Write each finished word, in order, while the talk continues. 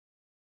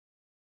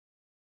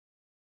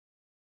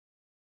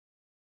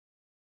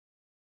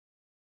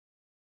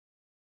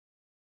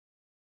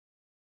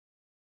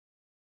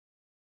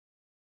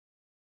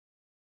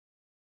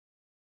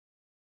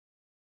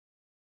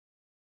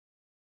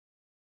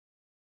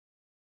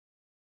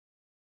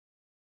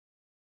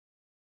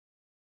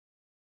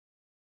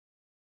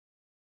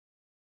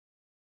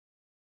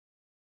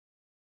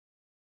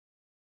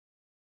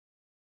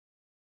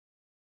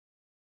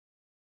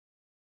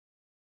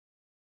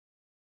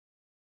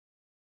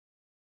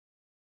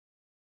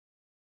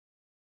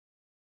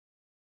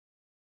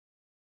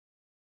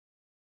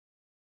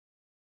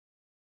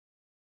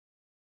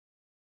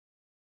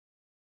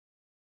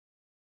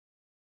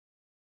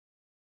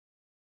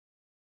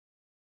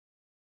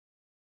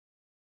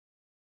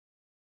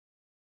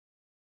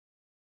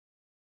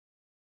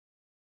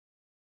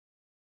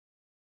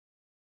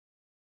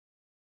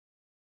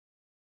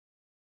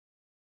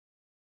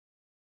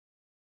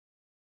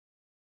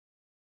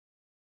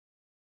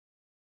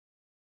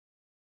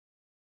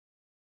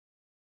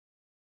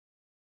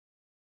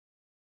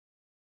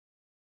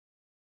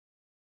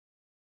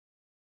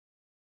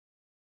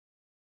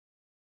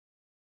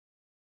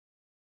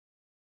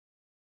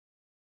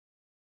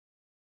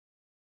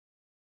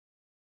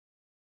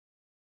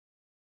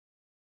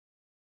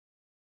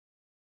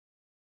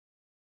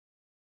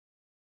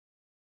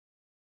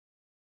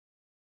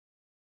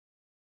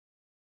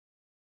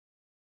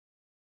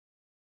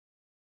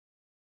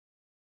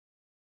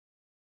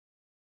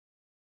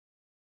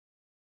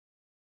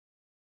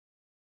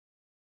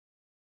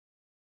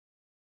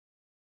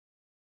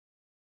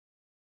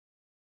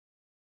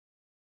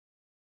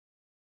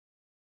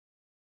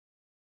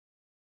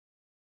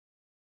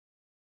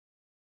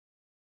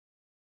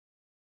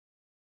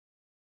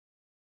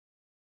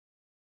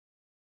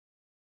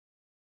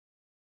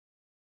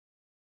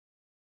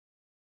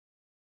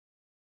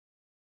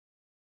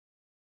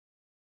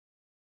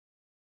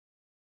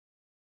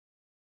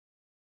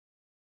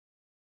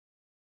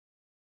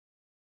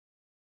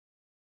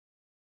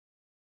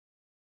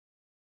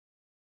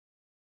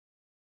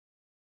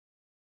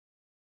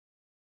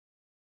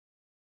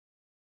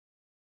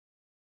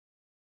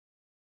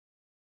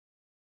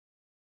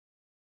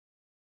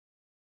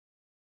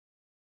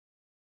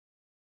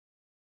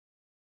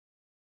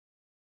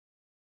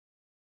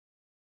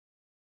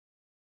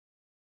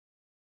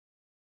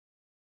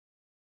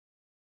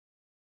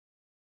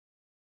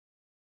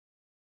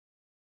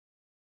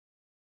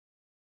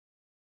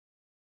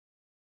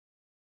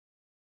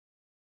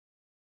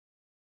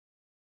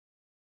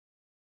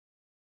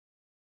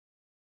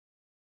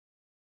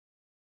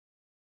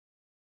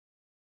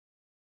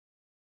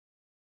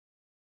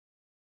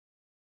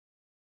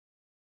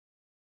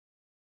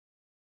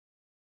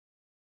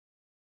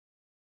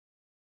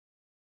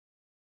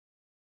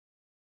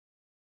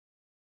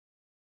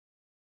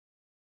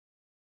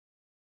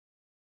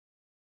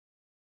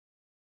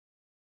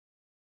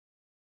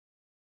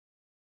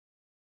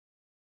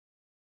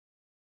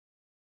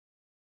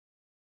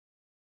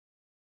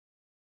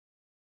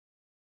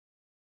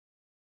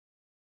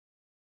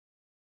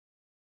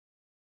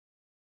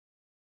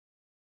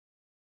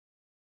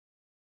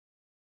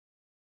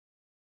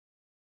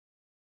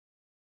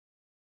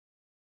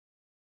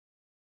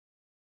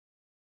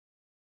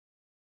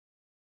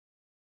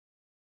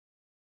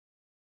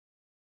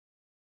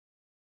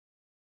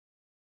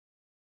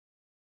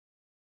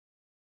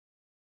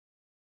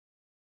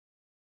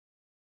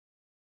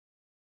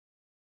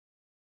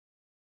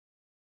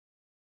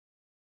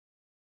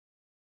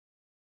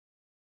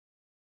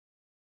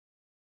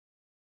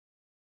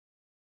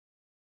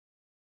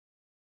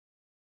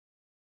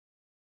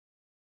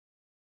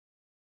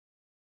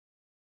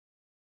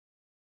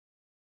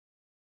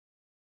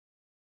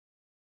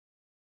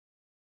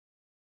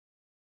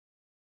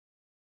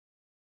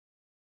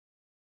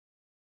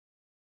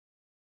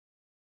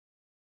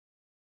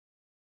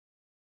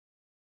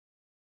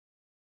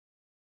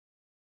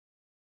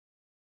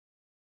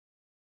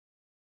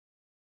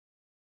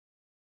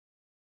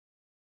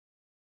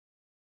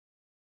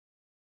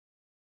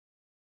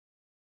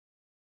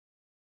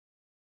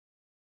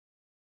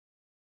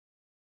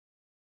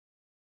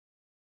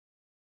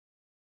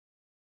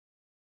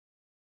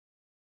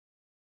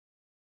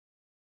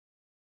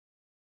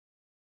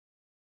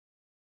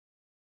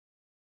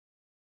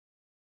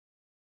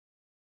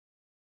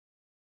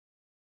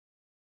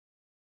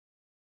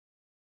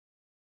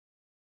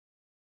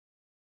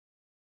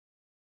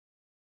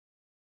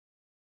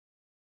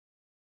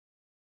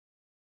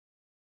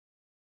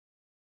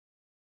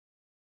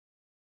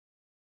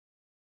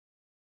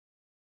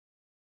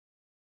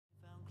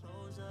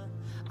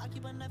Turn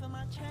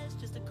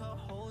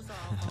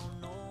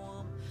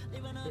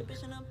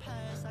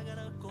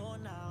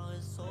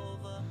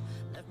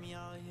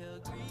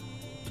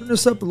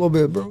this up a little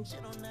bit, bro.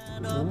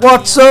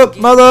 What's up,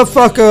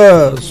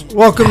 motherfuckers?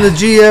 Welcome to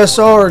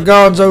GSR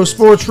Gonzo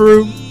Sports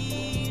Room.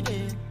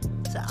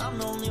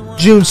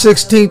 June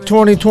 16th,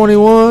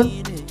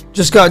 2021.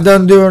 Just got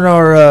done doing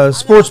our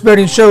sports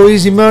betting show,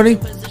 Easy Money.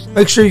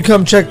 Make sure you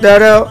come check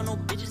that out.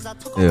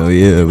 Hell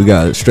yeah, we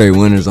got straight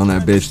winners on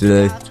that bitch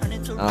today.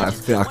 I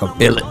feel like I can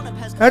feel it.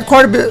 Had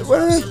quite a bit.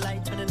 Well,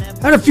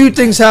 had a few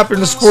things happen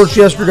in sports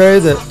yesterday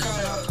that.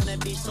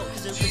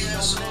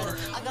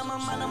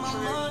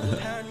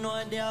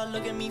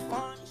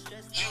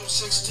 June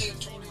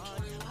 16th,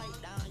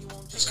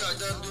 2021. Just got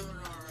done doing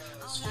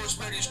our sports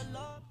betting.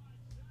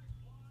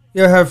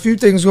 Yeah, I have a few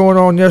things going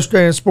on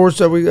yesterday in sports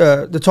that we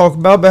to talk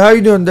about. But how you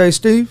doing today,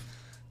 Steve?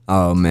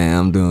 Oh man,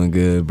 I'm doing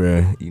good,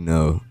 bro. You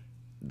know,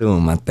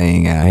 doing my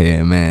thing out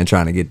here, man.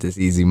 Trying to get this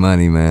easy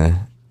money,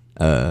 man.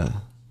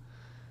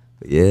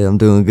 Yeah, I'm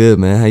doing good,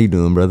 man. How you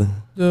doing, brother?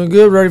 Doing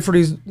good. Ready for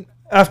these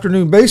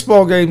afternoon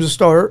baseball games to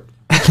start.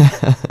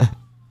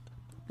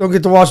 Don't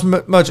get to watch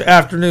much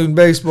afternoon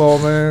baseball,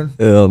 man.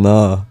 Hell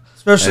no.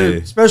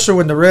 Especially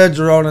when the Reds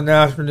are on in the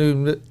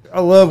afternoon. I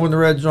love when the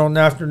Reds are on in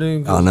the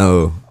afternoon. I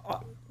know.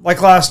 Like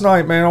last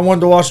night, man, I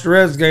wanted to watch the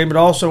Reds game, but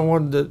I also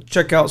wanted to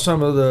check out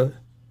some of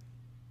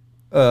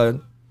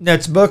the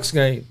Nets-Bucks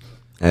game.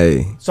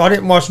 Hey. So I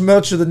didn't watch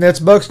much of the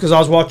Nets-Bucks because I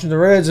was watching the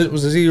Reds. It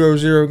was a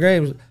 0-0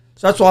 game.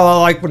 So that's why I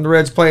like when the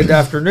Reds play in the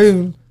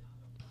afternoon,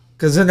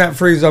 because then that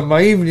frees up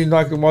my evening and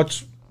I can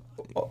watch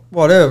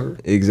whatever.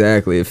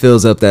 Exactly. It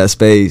fills up that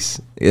space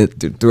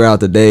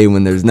throughout the day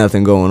when there's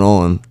nothing going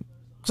on.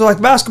 So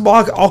like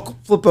basketball, I'll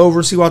flip over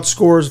and see what the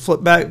score is,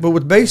 flip back. But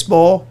with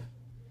baseball,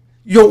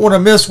 you don't want to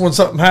miss when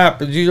something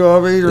happens. You know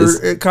what I mean?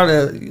 Or it kind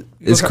of.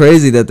 It's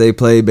crazy that they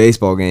play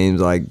baseball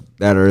games like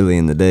that early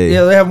in the day.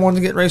 Yeah, they have one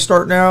getting ready to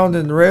start now, and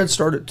then the Reds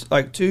start at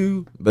like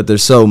 2. But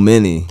there's so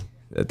many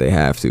that they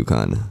have to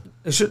kind of.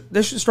 They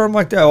should start them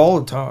like that all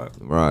the time.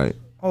 Right.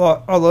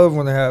 I love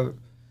when they have it.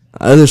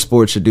 Other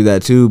sports should do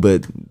that too,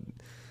 but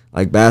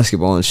like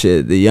basketball and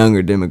shit, the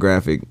younger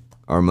demographic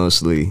are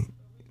mostly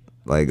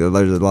like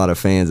there's a lot of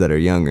fans that are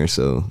younger,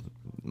 so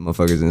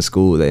motherfuckers in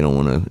school they don't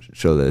want to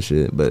show that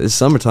shit. But it's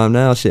summertime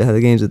now. Shit, have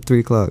the games at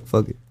 3:00.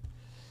 Fuck it.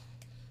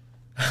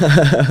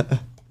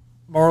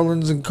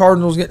 Marlins and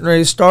Cardinals getting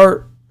ready to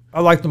start.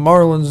 I like the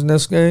Marlins in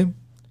this game.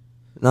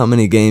 Not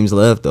many games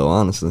left though,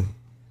 honestly.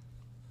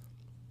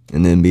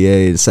 In the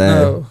NBA, it's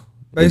sad. No,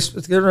 it's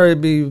getting ready to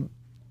be.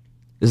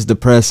 It's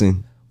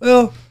depressing.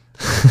 Well,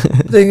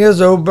 the thing is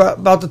though,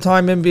 about the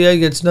time NBA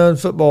gets done,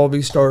 football will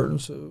be starting.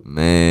 So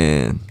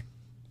man,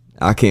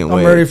 I can't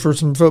wait. I'm ready for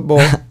some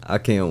football. I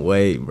can't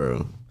wait,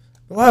 bro.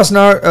 Last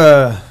night,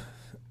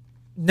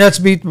 Nets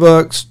beat the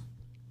Bucks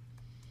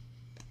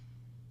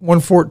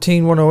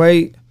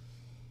 114-108.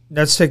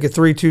 Nets take a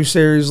 3-2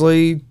 series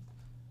lead.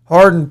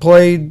 Harden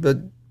played, but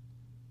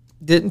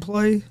didn't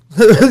play.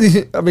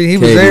 I mean, he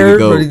was there,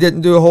 but he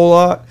didn't do a whole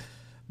lot.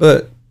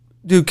 But,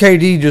 dude,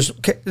 KD just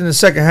 – in the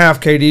second half,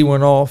 KD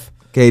went off.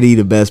 KD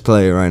the best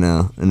player right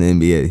now in the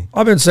NBA.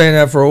 I've been saying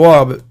that for a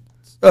while, but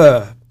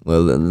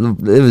well,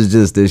 it was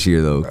just this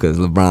year, though, because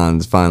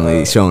LeBron's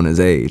finally showing his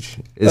age.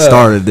 It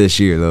started this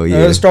year, though,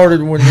 yeah. It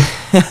started when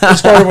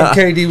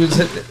KD was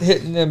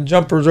hitting them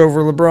jumpers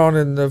over LeBron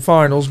in the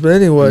finals. But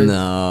anyway.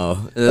 No.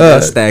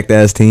 That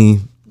stacked-ass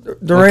team.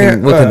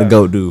 Durant, what can the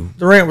GOAT do?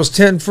 Durant was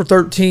 10 for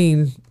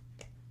 13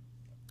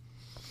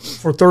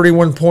 for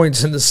 31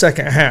 points in the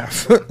second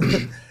half.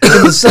 In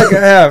the second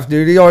half,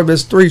 dude. He only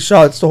missed 3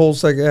 shots the whole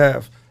second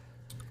half.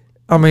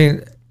 I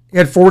mean, he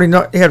had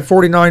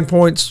 49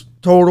 points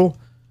total.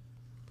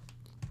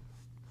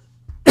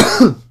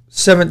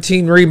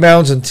 17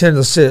 rebounds and 10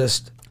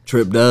 assists.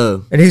 Trip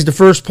dub. And he's the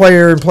first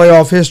player in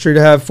playoff history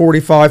to have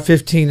 45,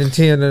 15, and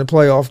 10 in a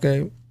playoff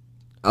game.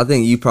 I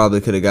think you probably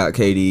could have got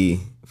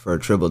KD for a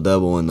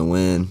triple-double in the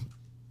win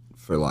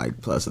for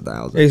like plus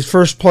 1,000. He's the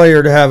first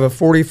player to have a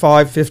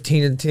 45,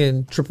 15, and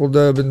 10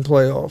 triple-dub in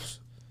playoffs.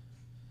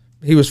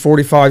 He was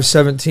 45,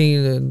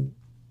 17, and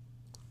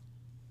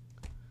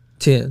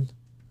 10.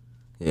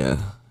 Yeah,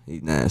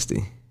 he's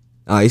nasty.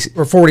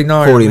 Or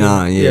 49.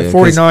 49, yeah.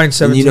 49,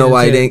 17. And you know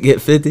why he didn't get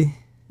 50?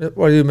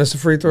 Why did he miss the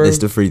free throw?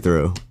 Missed the free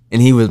throw.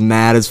 And he was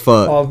mad as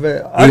fuck. Oh,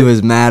 man. He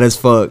was mad as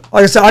fuck.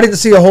 Like I said, I didn't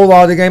see a whole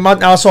lot of the game.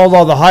 I saw a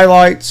lot of the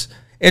highlights.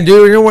 And,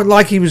 dude, it wasn't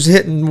like he was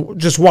hitting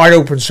just wide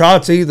open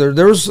shots either.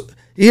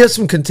 He had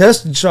some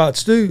contested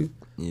shots, too.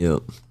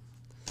 Yep.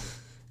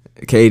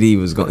 KD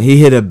was going. He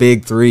hit a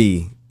big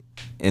 3,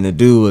 and the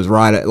dude was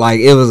right at, like,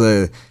 it was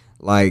a,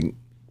 like,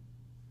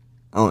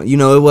 you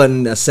know, it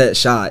wasn't a set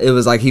shot. It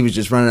was like he was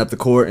just running up the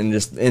court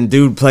and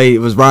dude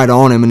was right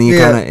on him, and he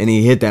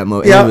hit that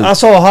moment. Yeah, I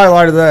saw a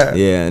highlight of that.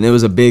 Yeah, and it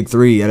was a big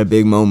 3 at a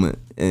big moment,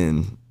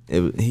 and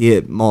he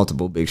hit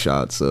multiple big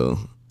shots. So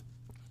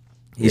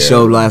he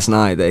showed last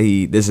night that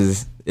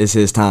it's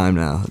his time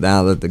now.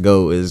 Now that the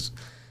GOAT is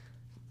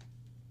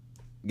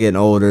getting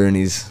older and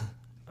he's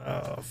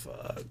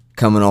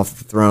coming off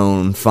the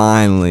throne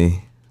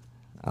finally.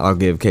 I'll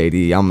give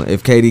KD.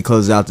 If KD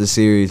closes out the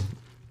series,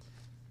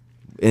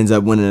 ends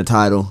up winning a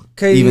title,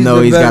 KD's even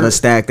though he's got a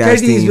stacked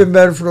ass team. KD's been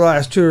better for the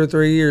last 2 or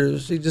 3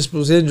 years. He just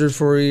was injured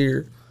for a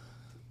year.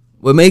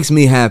 What makes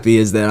me happy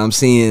is that I'm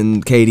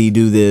seeing KD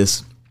do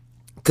this.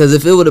 Because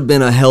if it would have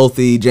been a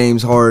healthy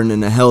James Harden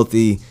and a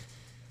healthy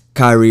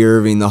Kyrie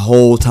Irving the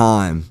whole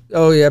time,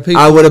 oh yeah,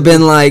 I would have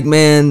been like,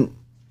 man,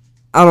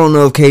 I don't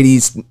know if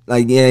KD's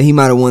like, yeah, he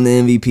might have won the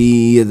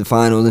MVP of the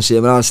finals and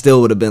shit, but I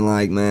still would have been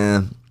like,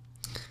 man,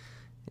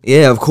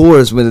 yeah, of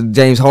course, with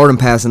James Harden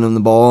passing him the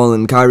ball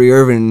and Kyrie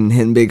Irving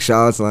hitting big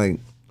shots, like,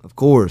 of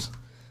course.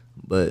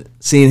 But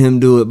seeing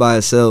him do it by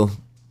himself,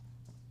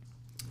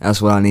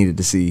 that's what I needed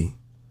to see.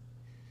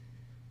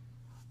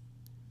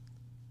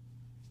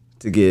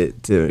 To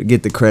get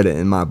the credit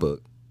in my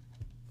book.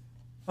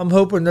 I'm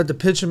hoping that the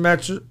pitching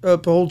match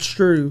up holds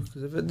true,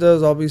 because if it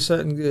does, I'll be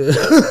sitting good.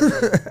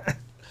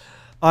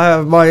 I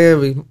have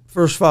Miami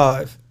first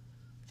 5.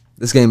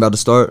 This game about to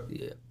start?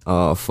 Yeah.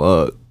 Oh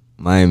fuck,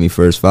 Miami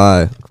first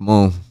 5. Come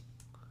on.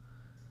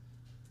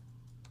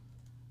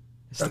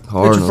 It's the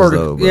Cardinals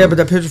though, bro. Yeah, but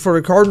that pitcher for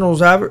the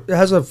Cardinals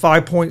has a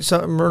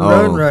 5-point-something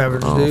run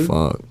average, dude.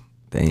 Oh fuck,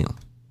 damn.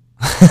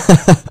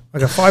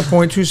 Like a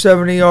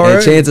 5.27 ERA.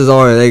 And chances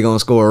are they gonna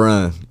score a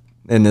run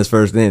in this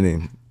first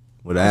inning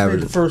with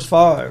average. The first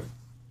 5.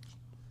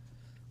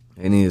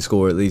 They need to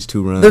score at least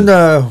 2 runs. Then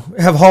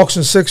have Hawks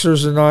and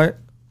Sixers tonight.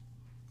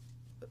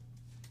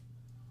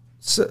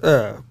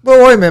 Well,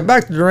 wait a minute.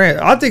 Back to Durant.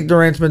 I think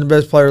Durant's been the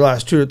best player the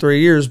last 2 or 3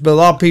 years, but a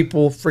lot of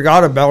people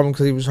forgot about him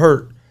because he was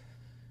hurt.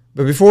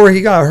 But before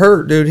he got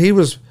hurt, dude, he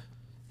was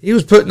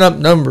putting up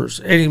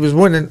numbers and he was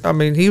winning. I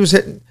mean, he was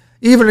hitting.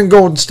 Even in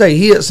Golden State,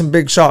 he hit some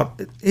big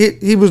shots.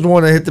 He was the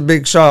one that hit the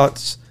big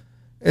shots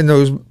in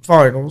those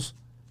finals.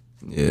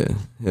 Yeah,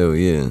 hell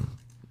yeah.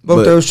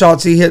 Both those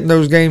shots he hit in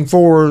those game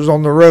 4s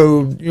on the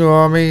road, you know what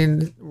I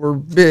mean, were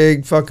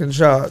big fucking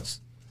shots.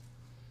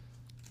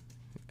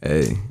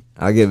 Hey,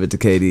 I give it to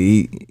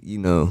KD. You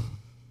know.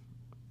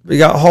 We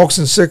got Hawks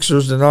and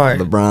Sixers tonight.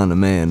 LeBron the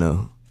man,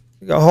 though.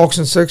 We got Hawks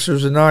and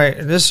Sixers tonight.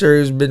 And this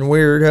series has been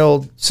weird.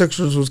 Hell,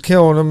 Sixers was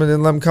killing them and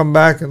then let them come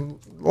back and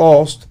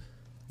lost.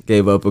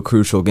 Gave up a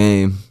crucial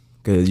game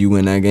because you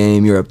win that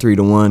game, you're up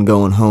 3-1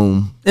 going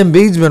home.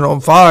 Embiid's been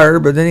on fire,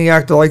 but then he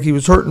acted like he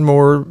was hurting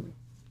more.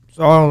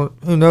 So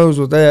who knows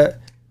with that?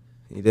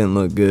 He didn't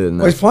look good.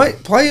 Well, he's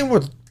playing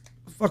with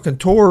fucking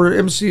Tor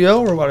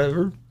MCL or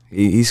whatever.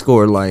 He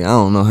scored like I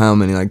don't know how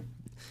many. Like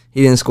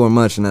he didn't score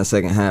much in that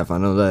second half. I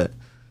know that.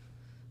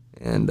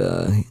 And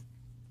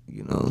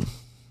you know,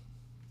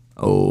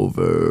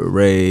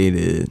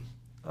 overrated.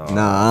 Oh,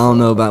 I don't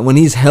know about when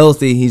he's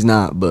healthy. He's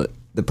not, but.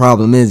 The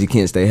problem is he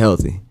can't stay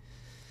healthy.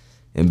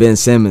 And Ben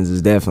Simmons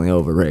is definitely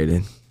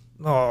overrated.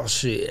 Oh,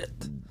 shit.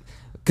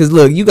 Because,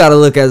 look, you got to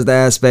look at the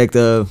aspect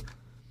of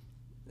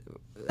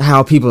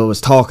how people was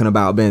talking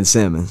about Ben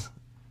Simmons.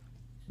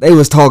 They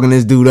was talking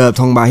this dude up,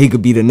 talking about he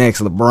could be the next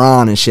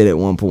LeBron and shit at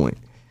one point.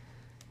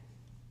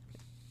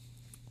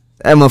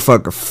 That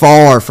motherfucker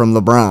far from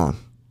LeBron.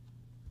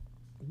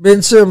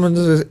 Ben Simmons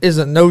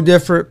isn't no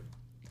different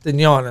than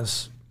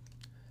Giannis.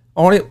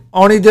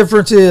 Only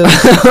difference is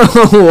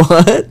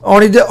what?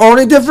 Only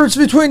difference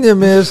between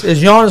them is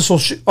Giannis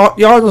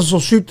will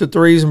shoot the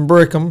threes and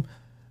brick them,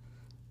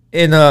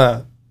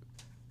 and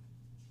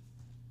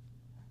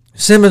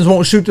Simmons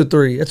won't shoot the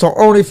 3. That's the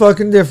only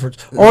fucking difference.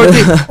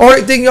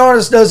 Only thing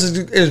Giannis does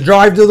is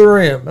drive to the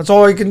rim. That's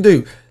all he can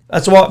do.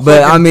 That's what.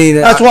 But I mean,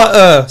 that's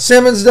what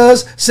Simmons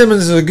does.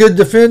 Simmons is a good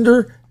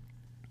defender.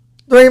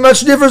 There ain't much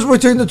difference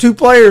between the 2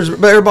 players,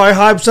 but everybody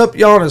hypes up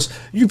Giannis.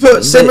 You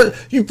put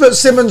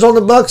Simmons on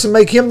the Bucks and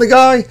make him the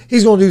guy.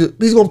 He's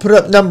gonna put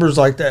up numbers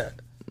like that.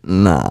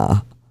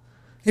 Nah,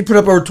 he put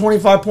up over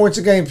 25 points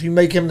a game if you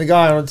make him the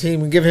guy on the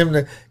team and give him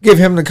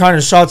the kind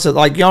of shots that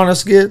like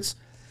Giannis gets.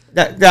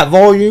 That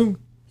volume,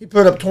 he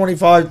put up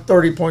 25,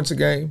 30 points a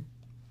game.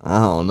 I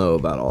don't know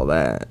about all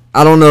that.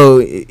 I don't know.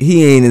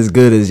 He ain't as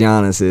good as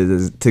Giannis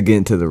is to get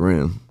into the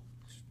rim.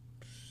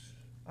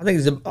 I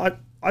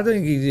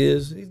think he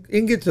is. He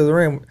can get to the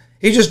rim.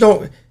 He just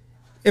don't.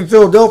 In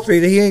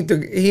Philadelphia, he ain't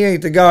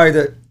the guy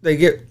that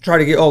they try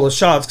to get all the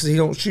shots because he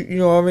don't shoot. You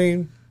know what I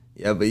mean?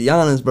 Yeah, but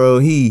Giannis, bro,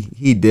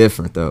 he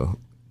different though.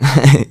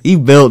 He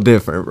built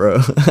different, bro.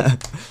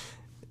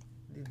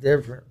 He's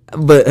different.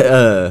 But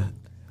I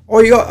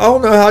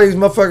don't know how these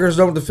motherfuckers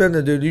don't defend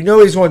the dude. You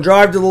know he's going to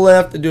drive to the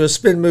left and do a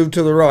spin move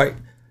to the right.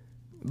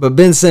 But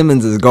Ben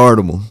Simmons is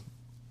guardable.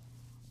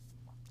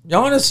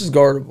 Giannis is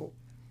guardable.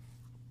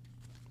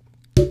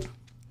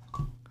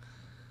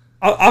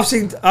 I've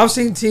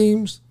seen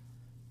teams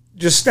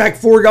just stack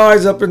 4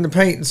 guys up in the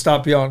paint and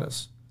stop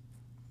Giannis.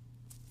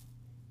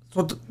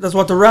 That's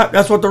what the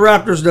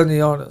Raptors done to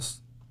Giannis.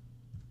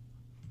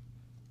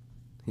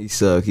 He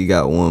sucked. He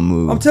got one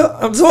move.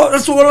 That's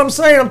what I'm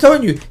saying. I'm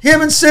telling you,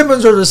 him and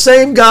Simmons are the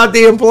same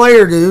goddamn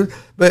player, dude.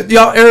 But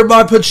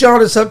everybody put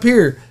Giannis up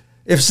here.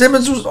 If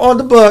Simmons was on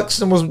the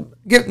Bucks and was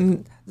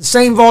getting the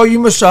same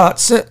volume of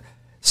shots,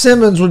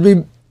 Simmons would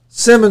be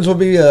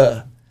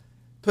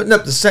putting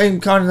up the same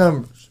kind of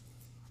numbers.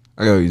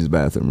 I gotta use the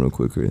bathroom real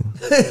quick, Chris.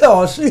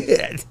 Oh,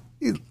 shit.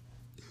 This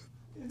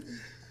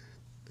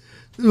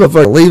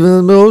motherfucker leaving in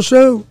the middle of the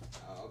show.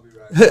 I'll be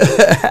right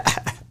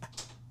back.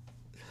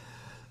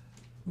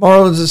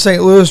 Marlins at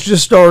St. Louis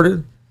just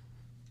started.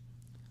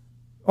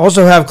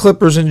 Also have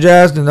Clippers and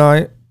Jazz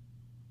tonight.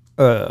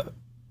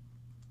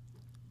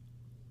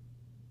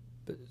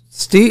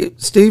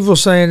 Steve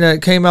was saying that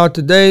it came out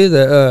today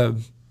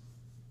that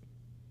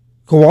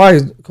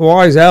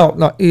Kawhi's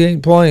out. He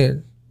ain't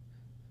playing.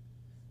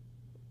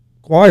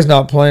 Kawhi's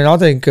not playing. I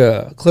think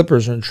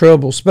Clippers are in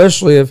trouble,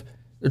 especially if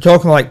they're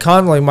talking like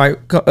Conley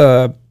might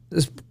come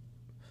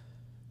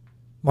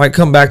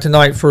back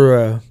tonight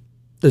for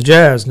the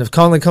Jazz. And if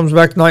Conley comes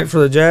back tonight for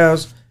the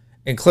Jazz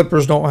and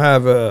Clippers don't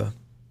have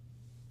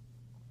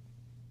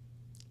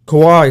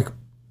Kawhi,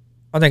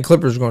 I think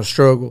Clippers are going to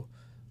struggle.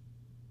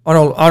 I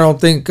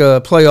don't think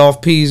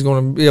playoff P is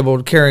going to be able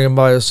to carry him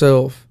by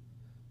himself.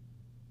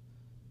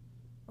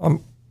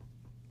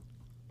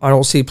 I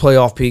don't see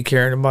playoff P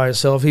carrying him by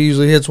himself. He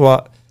usually hits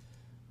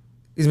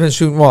he's been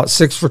shooting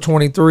 6 for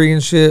 23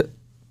 and shit.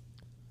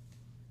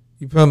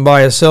 You put him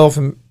by himself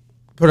and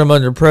put him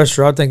under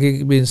pressure, I think he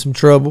could be in some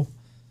trouble.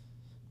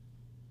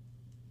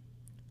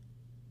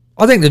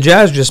 I think the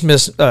Jazz just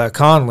miss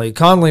Conley.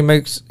 Conley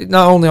makes,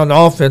 not only on the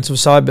offensive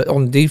side, but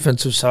on the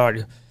defensive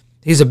side.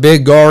 He's a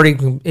big guard.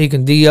 He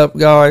can D up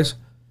guys.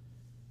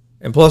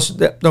 And plus,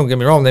 don't get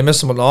me wrong, they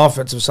miss him on the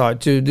offensive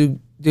side too. Dude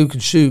can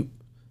shoot.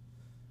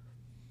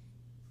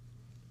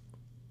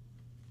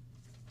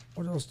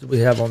 What else did we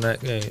have on that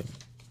game?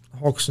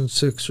 Hawks and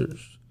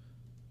Sixers.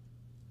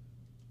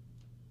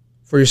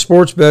 For your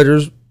sports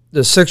bettors,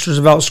 the Sixers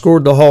have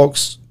outscored the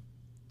Hawks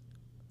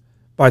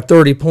by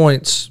 30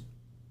 points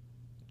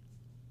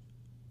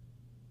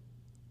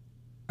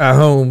at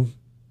home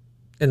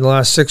in the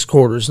last 6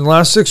 quarters. In the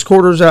last 6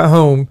 quarters at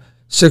home,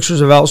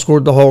 Sixers have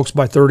outscored the Hawks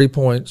by 30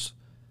 points.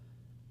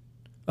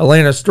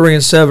 Atlanta's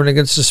 3-7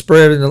 against the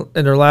spread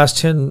in their last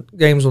 10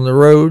 games on the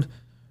road.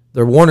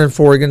 They're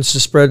 1-4 against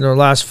the spread in their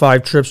last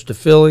 5 trips to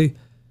Philly.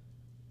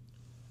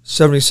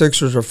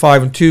 76ers are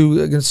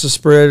 5-2 against the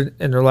spread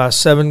in their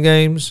last 7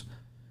 games.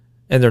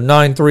 And they're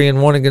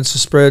 9-3-1 against the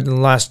spread in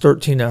the last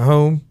 13 at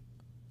home.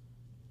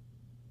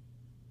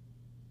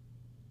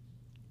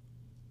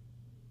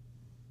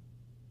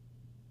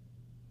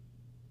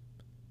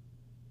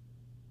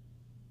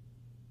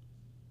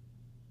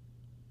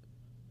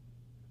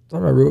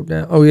 Thought I wrote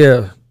down. Oh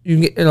yeah, you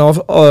can get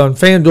on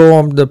FanDuel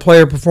on the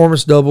player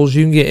performance doubles.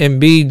 You can get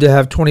Embiid to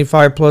have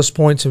 25 plus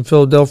points in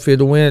Philadelphia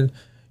to win.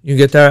 You can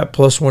get that at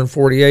plus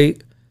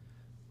 148. I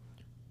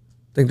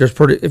think there's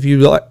if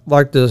you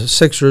like the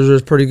Sixers,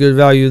 there's pretty good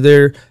value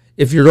there.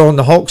 If you're on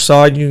the Hawks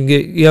side, you can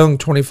get Young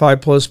 25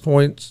 plus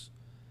points,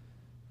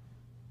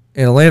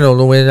 and Atlanta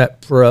to win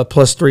that for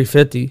plus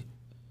 350.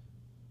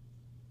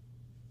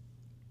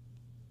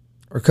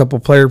 Or a couple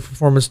player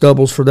performance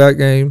doubles for that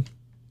game.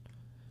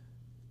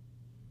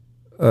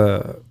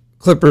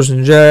 Clippers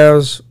and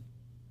Jazz.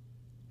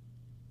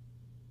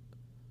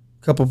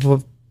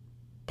 Couple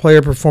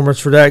player performance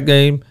for that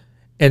game.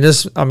 And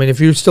this, I mean, if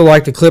you still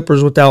like the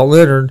Clippers without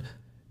Leonard,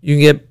 you can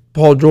get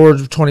Paul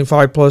George with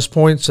 25 plus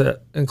points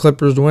and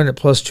Clippers to win at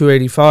plus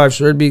 285.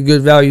 So there'd be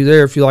good value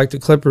there if you like the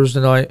Clippers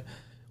tonight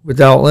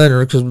without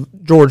Leonard, because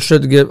George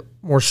should get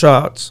more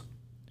shots.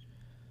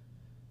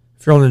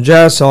 If you're on the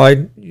Jazz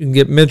side, you can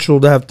get Mitchell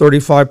to have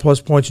 35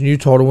 plus points in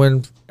Utah to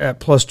win at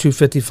plus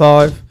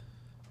 255.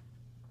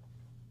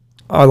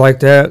 I like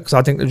that because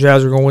I think the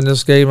Jazz are going to win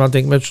this game. I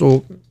think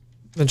Mitchell's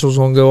going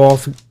to go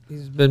off.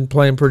 He's been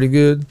playing pretty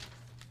good.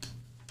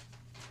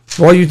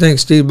 What do you think,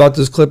 Steve, about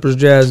this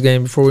Clippers-Jazz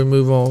game before we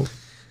move on?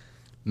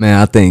 Man,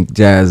 I think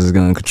Jazz is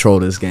going to control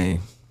this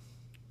game.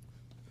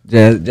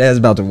 Jazz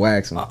about to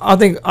wax them. I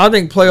think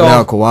playoff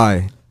without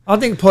Kawhi. I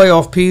think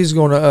playoff P is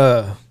going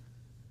to.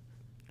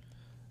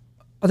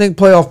 I think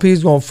playoff P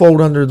is going to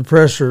fold under the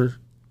pressure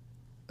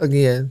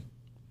again.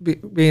 He's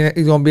going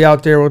to be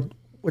out there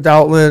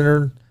without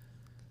Leonard.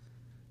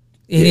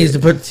 He needs to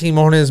put the team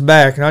on his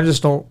back, and I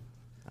just don't.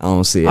 I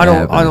don't see it. I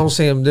don't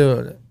see him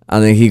doing it. I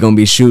think he's gonna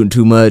be shooting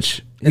too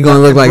much. He's gonna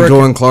look like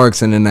Jordan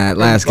Clarkson in that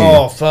last game.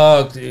 Oh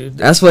fuck, dude!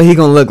 That's what he's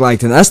gonna look like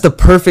tonight. That's the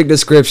perfect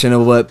description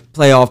of what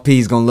playoff P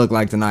is gonna look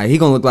like tonight. He's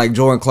gonna look like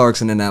Jordan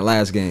Clarkson in that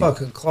last game.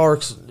 Fucking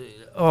Clarkson, dude.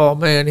 Oh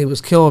man, he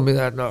was killing me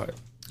that night.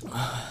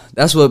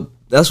 That's what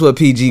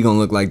PG gonna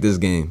look like this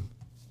game.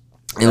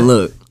 And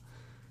look,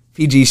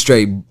 PG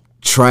straight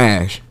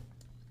trash,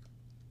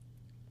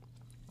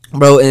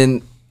 bro.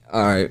 And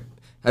all right,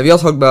 have y'all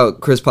talked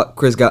about Chris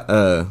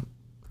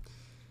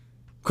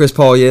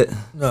Paul yet?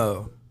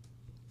 No.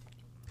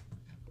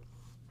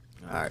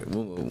 All right,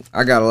 well,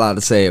 I got a lot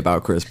to say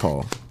about Chris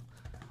Paul.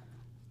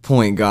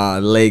 Point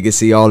guard,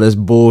 legacy, all this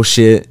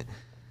bullshit.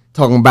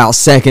 Talking about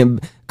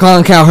second.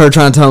 Colin Cowherd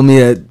trying to tell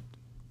me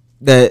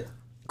that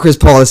Chris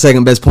Paul is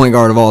second best point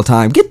guard of all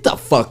time. Get the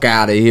fuck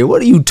out of here.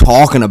 What are you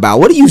talking about?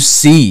 What do you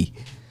see?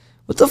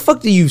 What the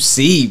fuck do you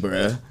see,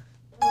 bruh?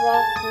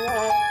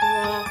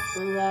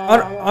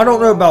 I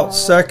don't know about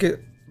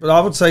second, but I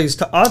would say he's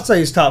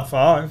top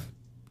 5.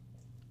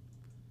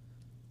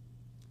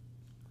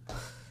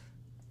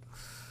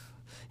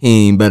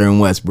 he ain't better than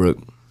Westbrook.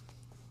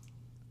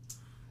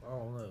 I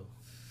don't know.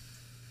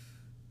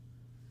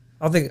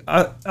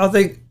 I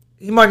think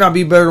he might not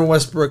be better than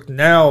Westbrook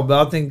now,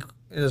 but I think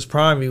in his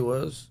prime he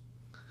was.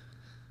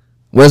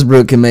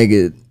 Westbrook can make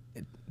it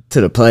to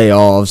the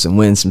playoffs and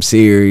win some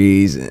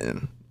series,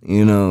 and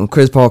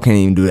Chris Paul can't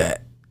even do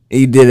that.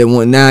 He did it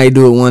one. Now he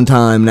do it one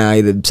time. Now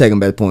he's the second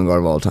best point guard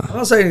of all time. I'm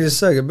not saying he's the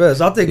second best.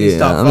 I think he's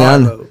top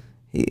 5 though.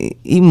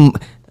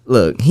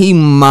 He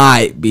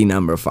might be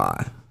number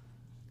 5.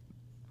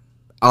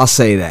 I'll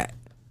say that.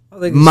 I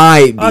think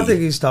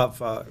he's top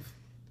 5.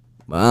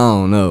 But I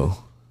don't know.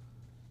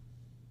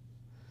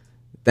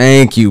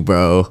 Thank you,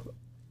 bro.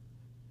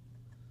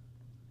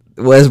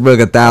 Westbrook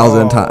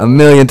a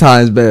million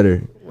times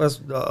better.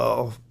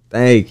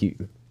 Thank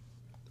you.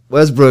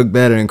 Westbrook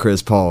better than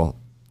Chris Paul.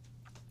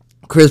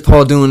 Chris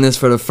Paul doing this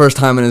for the first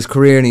time in his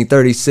career, and he's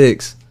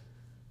 36.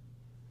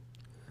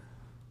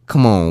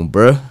 Come on,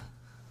 bruh.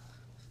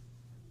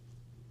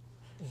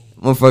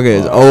 Motherfucker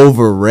is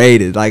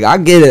overrated. Like, I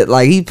get it.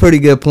 Like, he's pretty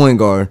good point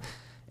guard.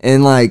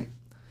 And, like,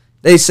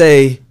 they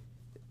say,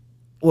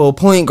 well,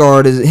 point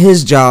guard,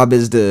 his job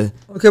is to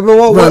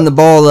run the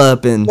ball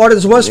up and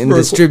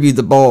distribute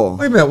the ball.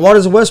 Wait a minute. What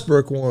has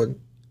Westbrook won?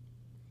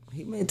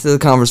 He made it to the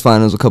conference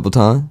finals a couple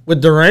times.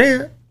 With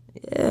Durant?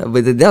 Yeah,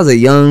 but that was a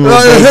young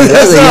little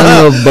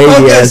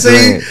baby ass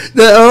Durant.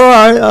 All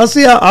right, I'll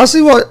see how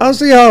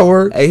it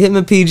works. Hey, him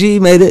and PG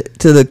made it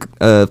to the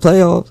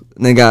playoffs,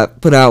 and they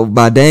got put out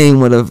by Dame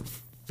with a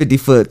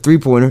 50-foot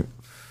 3-pointer.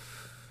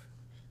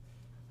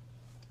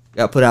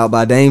 Got put out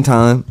by Dame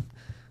time,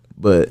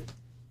 but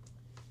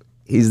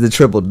he's the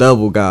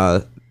triple-double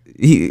guy.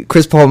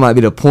 Chris Paul might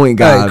be the point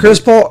guy. Chris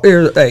Paul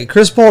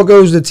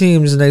goes to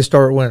teams and they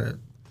start winning.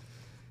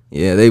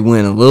 Yeah, they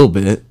win a little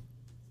bit.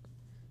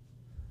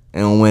 They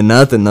don't win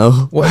nothing,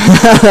 though.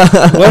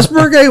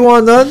 Westbrook ain't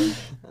won nothing.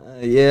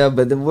 Yeah,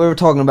 but then we're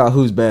talking about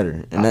who's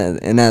better,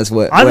 and that's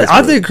what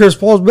I think Chris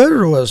Paul's better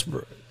than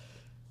Westbrook.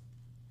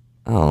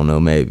 I don't know,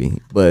 maybe,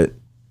 but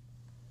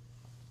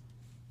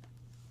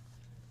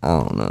I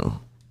don't know.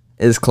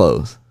 It's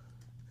close,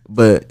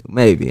 but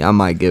maybe I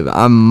might give it.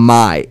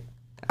 I'd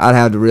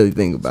have to really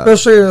think about it.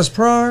 Especially in his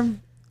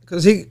prime,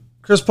 because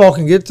Chris Paul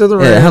can get to the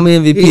rim. Yeah, how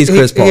many MVPs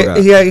Chris Paul got?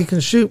 He can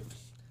shoot.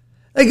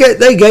 They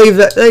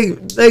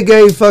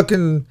gave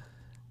fucking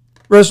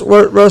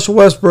Russell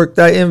Westbrook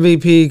that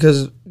MVP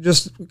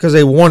because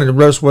they wanted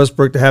Russell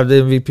Westbrook to have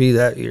the MVP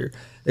that year.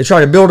 They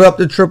tried to build up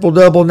the triple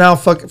double. Now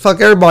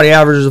fuck everybody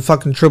averages a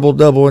fucking triple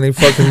double any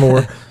fucking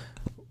more.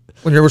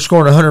 When you're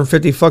scoring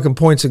 150 fucking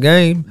points a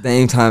game.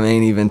 Dame time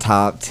ain't even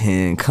top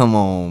 10. Come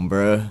on,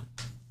 bruh.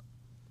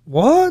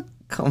 What?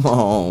 Come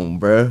on,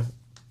 bruh.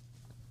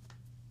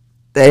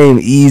 Dame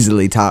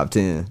easily top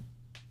 10.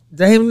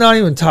 Dame not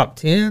even top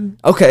 10?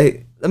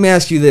 Okay, let me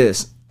ask you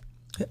this.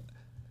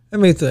 Let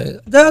me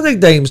think. I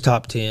think Dame's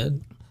top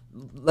 10.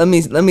 Let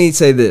me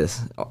say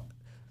this.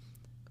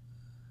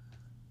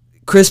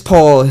 Chris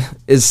Paul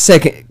is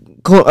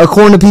second.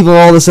 According to people,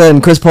 all of a sudden,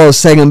 Chris Paul is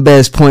second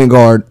best point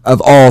guard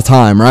of all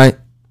time, right?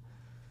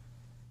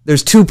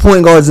 There's 2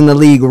 point guards in the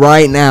league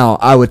right now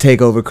I would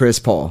take over Chris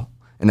Paul,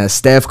 and that's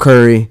Steph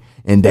Curry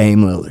and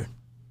Dame Lillard.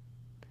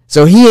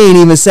 So he ain't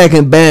even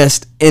second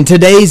best in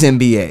today's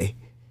NBA.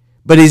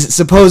 But he's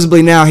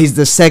supposedly now he's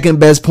the second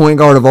best point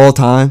guard of all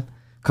time.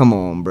 Come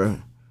on, bro.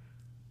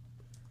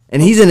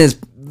 And he's in his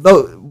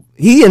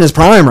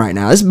prime right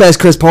now. This is the best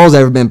Chris Paul's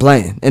ever been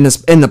playing in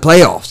the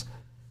playoffs,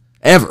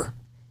 ever.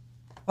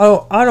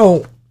 I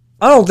don't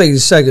think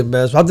he's second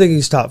best. I think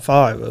he's top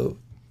 5 though.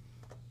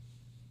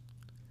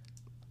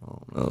 I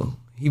don't know.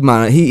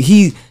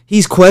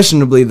 He's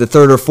questionably the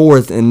 3rd or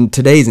 4th in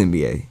today's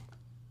NBA.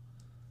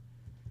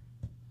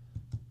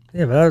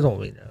 Yeah, but that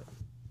don't mean that.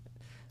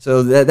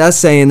 So that's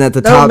saying that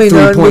the top 3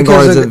 point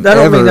guards of that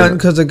don't mean nothing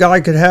because a guy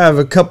could have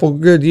a couple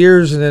good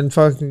years and then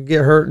fucking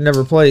get hurt and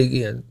never play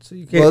again. So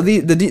you can't. Well,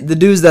 the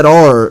dudes that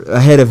are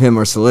ahead of him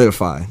are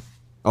solidified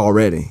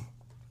already.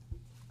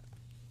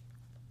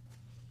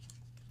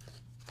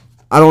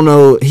 I don't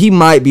know. He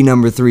might be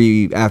number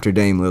 3 after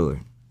Dame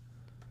Lillard.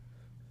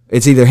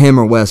 It's either him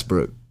or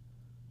Westbrook.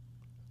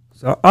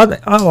 So I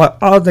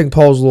think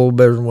Paul's a little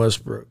better than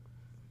Westbrook.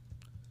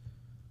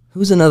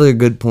 Who's another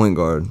good point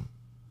guard?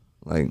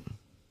 Like.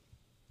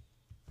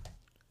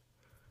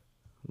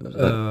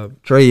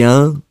 Trae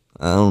Young?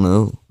 I don't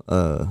know.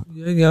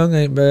 Young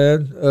ain't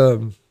bad.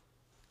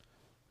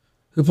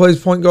 Who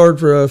plays point guard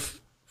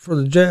for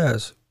the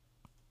Jazz?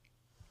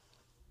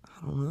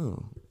 I don't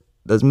know.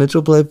 Does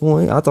Mitchell play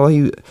point? I thought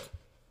he.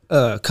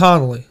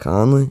 Conley.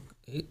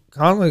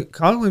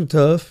 Conley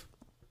tough.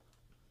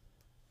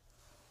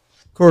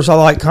 Of course, I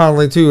like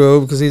Conley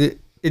too, because he's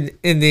an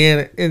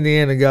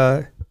Indiana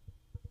guy.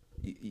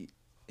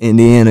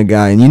 Indiana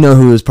guy, and you know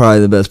who is probably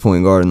the best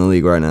point guard in the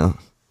league right now?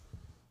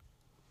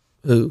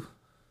 Who?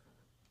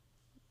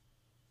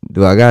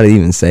 Do I gotta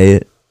even say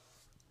it?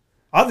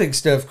 I think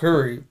Steph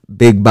Curry.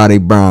 Big body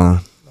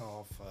Bron.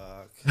 Oh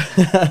fuck.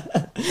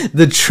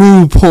 The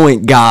true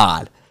point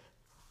god.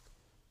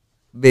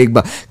 Big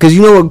body. Because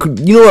you know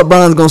what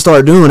Bron's gonna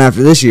start doing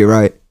after this year,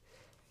 right?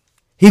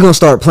 he gonna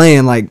start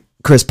playing like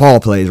Chris Paul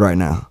plays right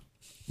now,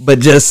 but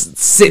just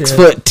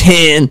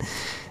 6'10",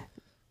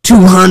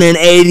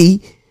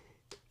 280.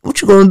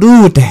 What you gonna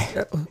do with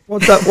that?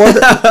 What did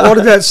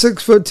that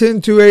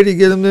 6'10", 280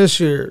 get him this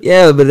year?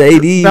 Yeah, but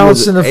AD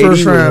bounced in the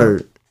first round.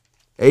 Hurt.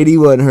 AD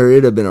wasn't hurt.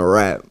 It'd have been a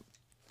wrap.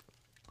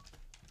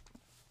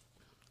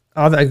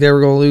 I think they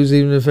were gonna lose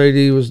even if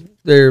AD was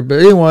there. But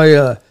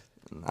anyway,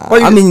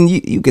 I mean,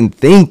 you can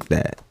think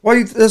that.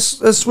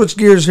 Let's switch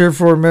gears here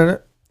for a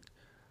minute.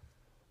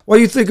 What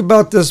do you think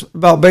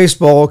about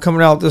baseball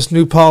coming out with this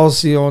new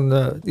policy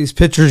on these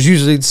pitchers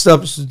using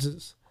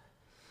substances?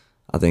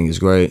 I think it's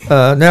great.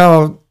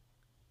 Now,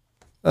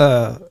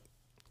 if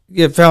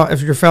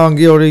you're found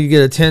guilty, you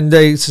get a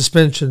 10-day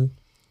suspension.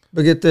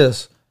 But get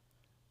this,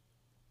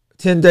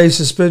 10-day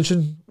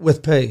suspension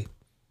with pay.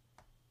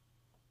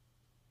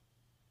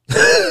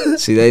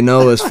 See, they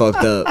know it's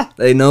fucked up.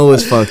 They know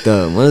it's fucked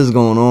up. What is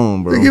going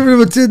on, bro? They're giving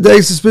him a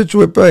 10-day suspension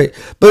with pay.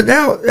 But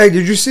now, hey,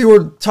 did you see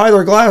where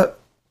Tyler Glasnow?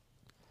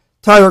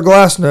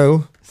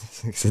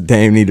 It's a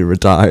damn need to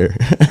retire.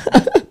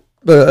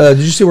 But did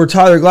you see where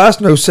Tyler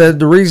Glasnow said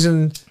the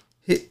reason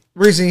he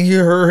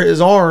hurt his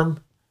arm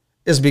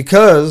is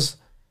because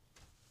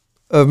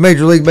of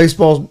Major League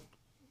Baseball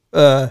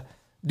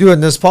doing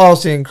this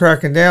policy and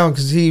cracking down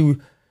because he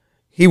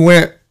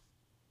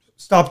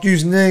stopped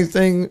using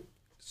anything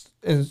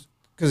and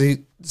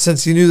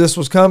since he knew this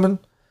was coming,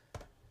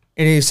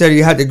 and he said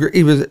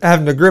he was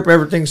having to grip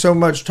everything so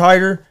much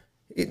tighter,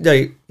 he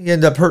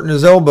ended up hurting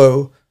his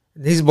elbow,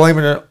 and he's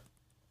blaming it.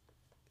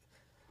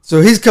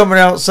 So he's coming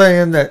out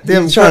saying that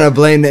he's trying to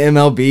blame the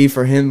MLB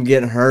for him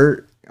getting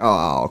hurt.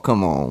 Oh,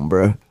 come on,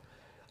 bro.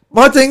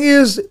 My thing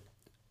is,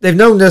 they've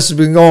known this has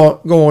been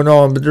going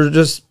on, but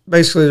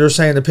they're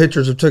saying the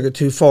pitchers have took it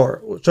too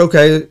far. Which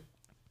okay,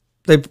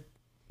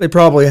 they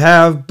probably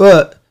have,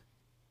 but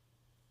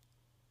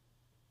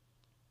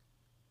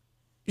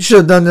you should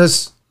have done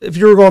this if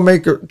you were going to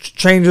make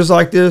changes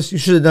like this. You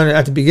should have done it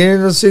at the beginning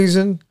of the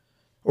season,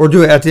 or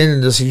do it at the end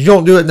of the season. You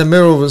don't do it in the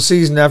middle of the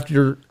season after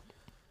you're.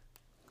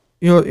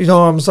 You know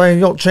what I'm saying?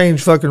 You don't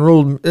change fucking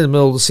rules in the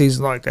middle of the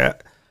season like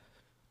that.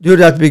 Do it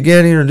at the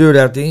beginning or do it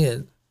at the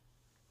end.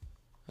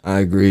 I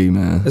agree,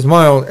 man. That's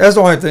the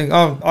only thing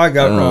I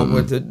got wrong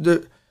with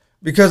it.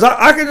 Because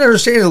I can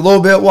understand a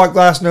little bit what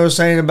Glasnow is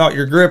saying about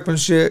your grip and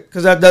shit,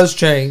 because that does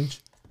change.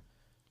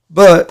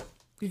 But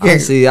you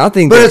can't. I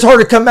think. But it's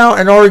hard to come out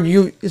and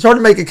argue. It's hard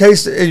to make a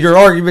case that your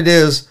argument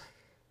is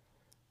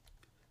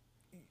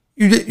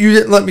you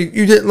didn't let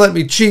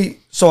me cheat.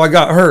 So I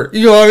got hurt.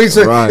 You know what I mean?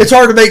 So It's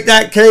hard to make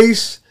that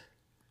case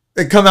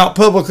and come out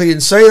publicly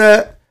and say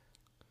that.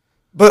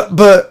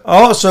 But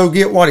I also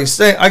get what he's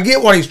saying. I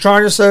get what he's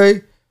trying to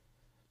say.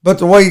 But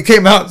the way he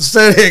came out and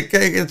said it,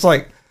 it's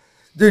like,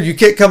 dude, you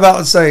can't come out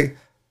and say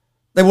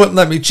they wouldn't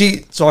let me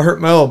cheat, so I hurt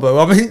my elbow.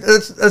 I mean,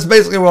 that's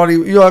basically what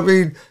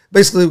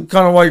basically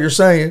kind of what you're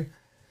saying.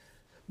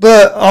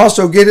 But I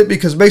also get it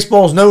because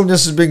baseball's known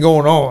this has been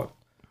going on.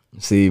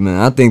 See, man,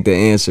 I think the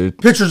answer...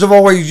 Pitchers have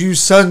always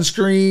used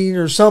sunscreen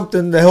or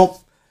something to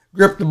help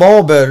grip the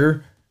ball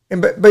better,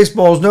 and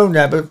baseball's known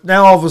that. But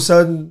now all of a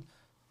sudden,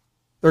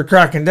 they're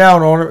cracking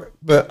down on it.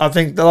 But I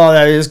think a lot of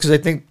that is because they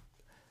think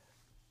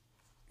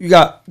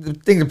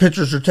the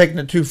pitchers are taking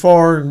it too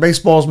far, and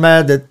baseball's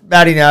mad that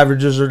batting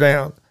averages are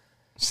down.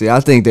 See, I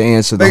think the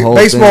answer to the whole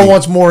baseball thing...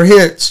 wants more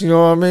hits. You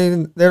know what I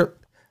mean? They're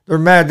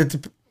mad that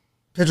the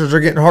pitchers are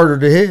getting harder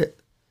to hit.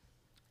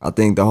 I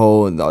think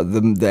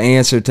the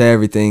answer to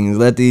everything is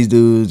let these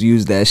dudes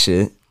use that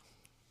shit,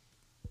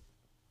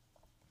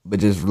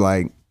 but just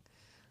like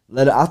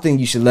I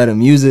think you should let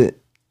them use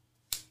it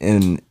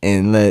and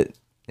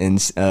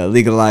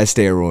legalize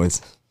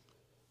steroids.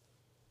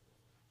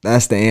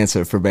 That's the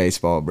answer for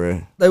baseball,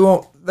 bro. They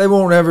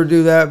won't ever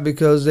do that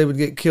because they would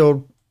get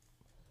killed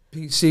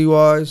PC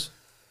wise.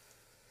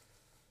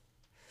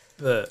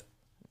 But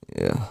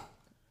yeah,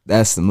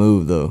 that's the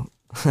move though.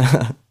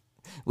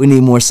 We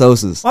need more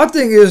Sosas. My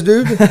thing is,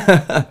 dude,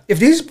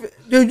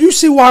 you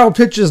see wild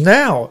pitches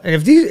now, and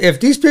if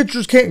these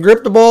pitchers can't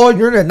grip the ball, and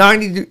you're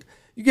in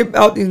you get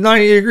out these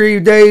 90-degree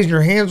days, and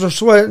your hands are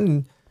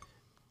sweating,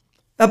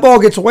 that ball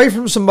gets away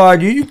from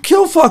somebody, you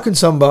kill fucking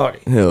somebody.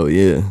 Hell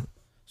yeah.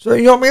 So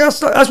you know what I mean?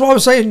 That's what I'm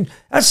saying.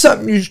 That's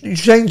something you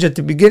change at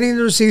the beginning of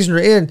the season or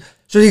end,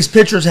 so these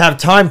pitchers have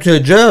time to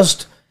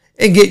adjust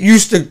and get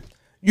used to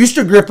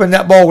gripping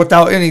that ball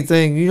without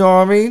anything. You know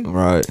what I mean?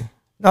 Right.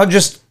 Not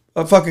just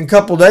a fucking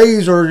couple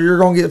days, or you're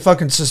gonna get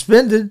fucking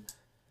suspended.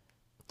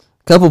 A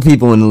couple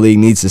people in the league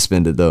need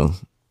suspended though.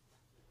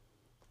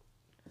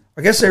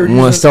 I guess they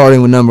were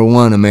starting with number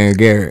 1, Amir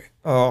Garrett.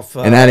 Oh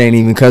fuck! And that ain't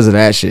even because of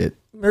that shit.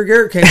 Amir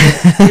Garrett came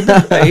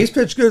in. He's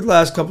pitched good the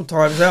last couple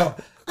times out,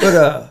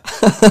 but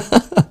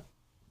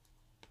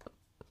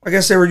I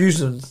guess they were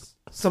using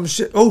some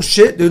shit. Oh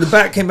shit, dude! The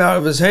bat came out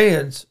of his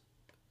hands.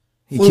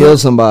 He killed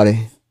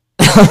somebody.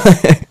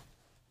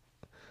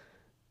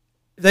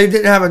 They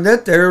didn't have a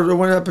net there. They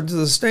went up into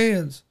the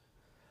stands.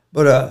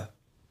 But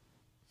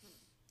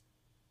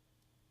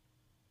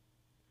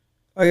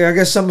I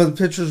guess some of the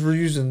pitchers were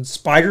using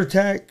spider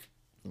tack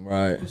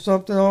Right.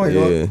 Something on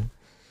Yeah.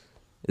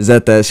 Is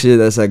that shit?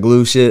 That's that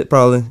glue shit,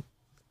 probably?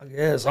 I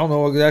guess. I don't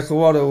know exactly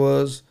what it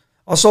was.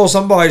 I saw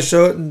somebody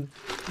show it, and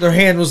their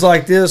hand was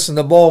like this, and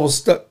the ball was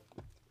stuck.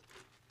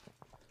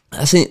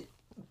 I seen.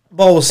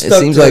 Ball was stuck. It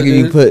seems like if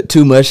you put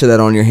too much of that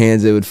on your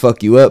hands, it would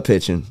fuck you up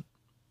pitching.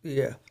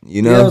 Yeah.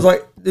 You know? Yeah,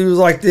 it was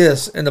like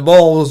this, and the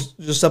ball was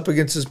just up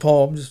against his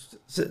palm, just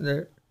sitting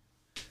there.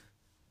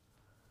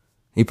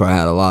 He probably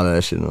had a lot of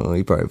that shit on.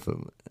 He probably put.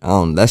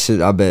 That shit.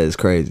 I bet is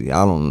crazy.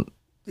 I don't.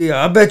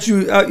 Yeah, I bet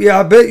you.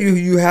 I bet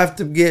you have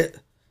to get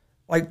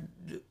like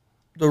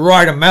the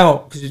right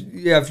amount, because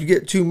if you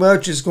get too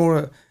much,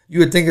 you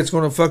would think it's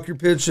gonna fuck your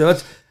pitch.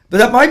 But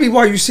that might be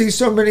why you see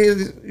so many.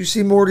 You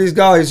see more of these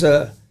guys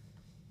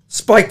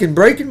spiking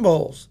breaking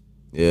balls.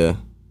 Yeah,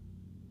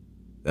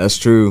 that's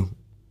true.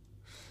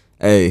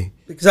 Hey,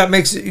 because that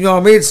makes it. You know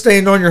what I mean? It's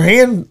staying on your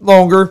hand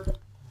longer.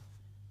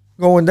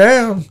 Going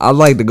down. I'd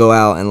like to go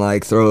out and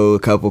like throw a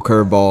couple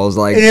curveballs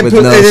with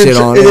no shit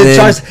on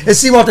it. And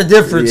see what the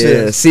difference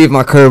is. Yeah, see if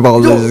my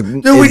curveball is.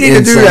 Dude, we need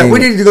to do that. We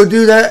need to go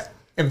do that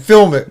and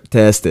film it.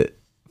 Test it.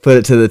 Put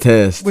it to the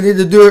test. We need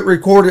to do it,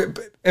 record it,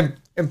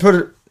 and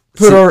put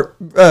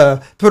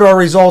our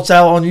results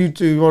out on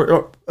YouTube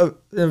or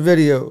in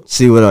video.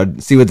 See what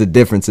the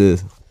difference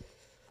is.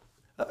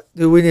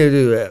 Dude, we need to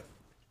do that.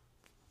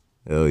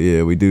 Hell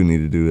yeah, we do need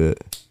to do that.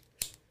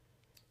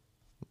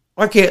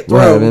 I can't throw.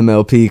 We'll have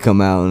MLP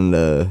come out and.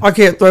 I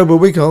can't throw, but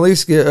we can at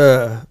least get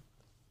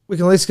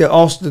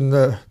Austin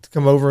to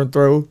come over and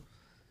throw.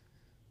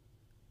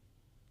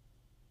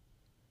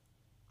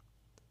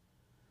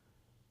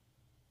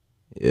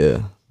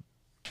 Yeah.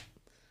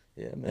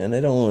 Yeah, man,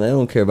 they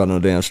don't care about no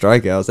damn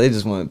strikeouts. They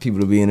just want people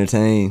to be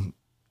entertained.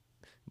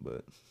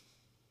 But.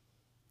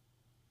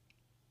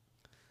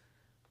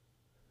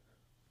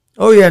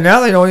 Oh yeah,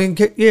 now they don't even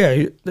care.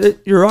 Yeah,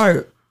 you're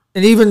right.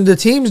 And even the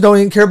teams don't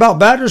even care about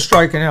batters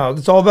striking out.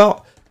 It's all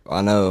about.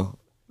 I know.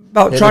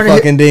 About hit trying to to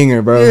fucking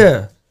dinger, bro.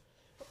 Yeah.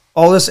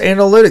 All this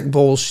analytic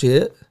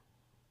bullshit.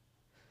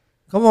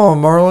 Come on,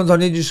 Marlins. I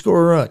need you to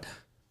score a run.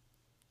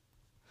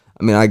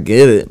 I mean, I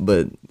get it,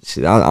 but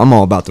shit, I'm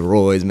all about the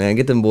Roys, man.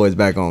 Get them boys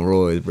back on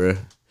Roys, bro.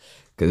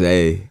 Cause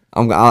hey,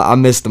 I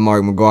miss the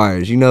Mark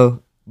McGuires, you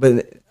know.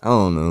 But I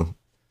don't know.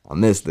 I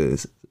miss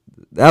this.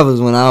 That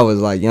was when I was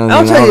like young, and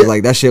I was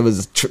like, that shit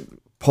was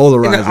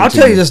polarizing. I'll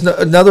tell you this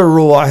another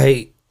rule I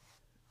hate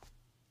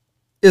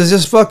is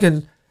this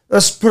fucking.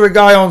 Let's put a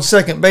guy on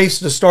second base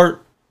to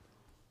start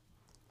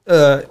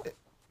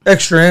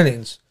extra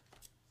innings.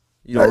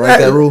 You don't like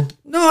that rule?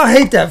 No, I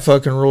hate that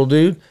fucking rule,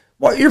 dude.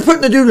 What, you're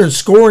putting the dude in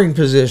scoring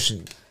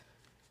position.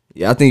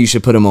 Yeah, I think you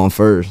should put him on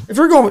first. If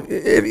you're going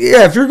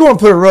to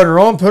put a runner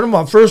on, put him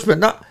on first, but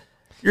not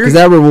because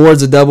that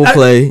rewards a double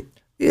play.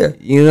 Yeah,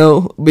 you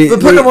know, but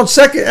putting him on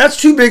second, that's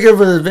too big of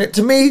an advantage.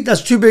 To me,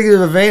 that's too big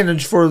of an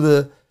advantage for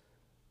the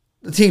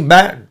team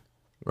batting.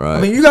 Right.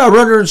 I mean, you got a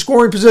runner in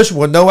scoring position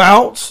with no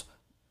outs.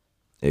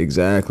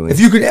 Exactly.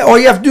 All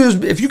you have to do is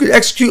if you could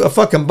execute a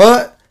fucking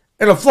butt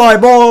and a fly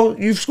ball,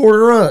 you've scored a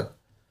run.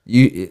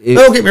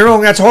 Don't get me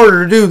wrong, that's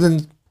harder to do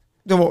than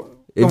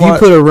if you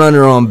put a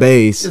runner on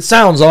base. It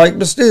sounds like,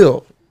 but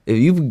still. If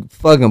you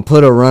fucking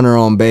put a runner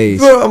on base,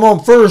 put him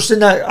on first,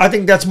 and I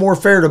think that's more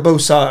fair to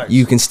both sides.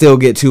 You can still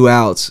get 2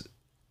 outs,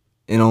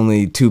 and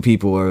only 2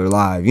 people are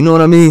alive. You know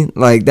what I mean?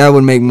 Like that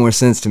would make more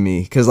sense to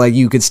me because like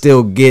you could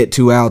still get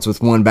 2 outs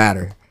with 1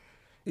 batter.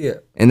 Yeah,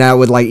 and that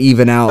would like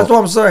even out. That's what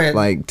I'm saying.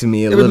 Like to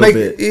me, little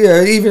bit.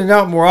 Yeah, even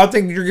out more. I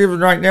think you're giving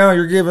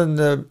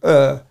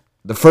the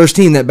first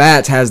team that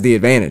bats has the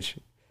advantage.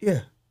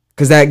 Yeah.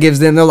 Because that gives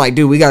them, they're like,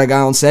 dude, we got a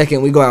guy on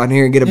second. We go out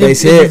here and get a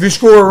base hit. If you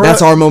score a run,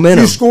 that's our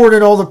momentum. You scored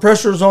and all the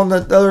pressure's on the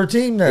other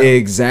team now.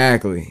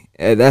 Exactly.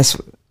 That's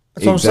what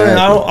I'm saying.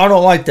 I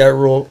don't like that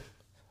rule.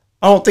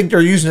 I don't think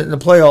they're using it in the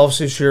playoffs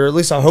this year. At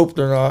least I hope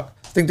they're not.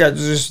 I think that's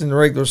just in the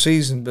regular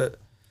season, but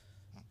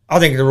I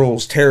think the rule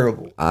is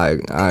terrible. I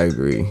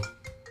agree.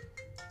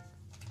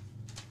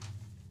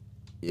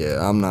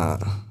 Yeah, I'm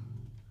not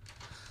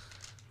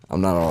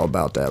all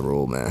about that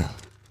rule, man.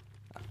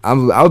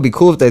 I would be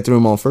cool if they threw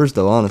him on first,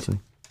 though. Honestly.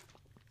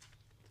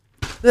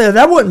 Yeah,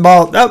 that wouldn't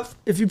bother.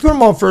 If you put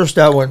him on first,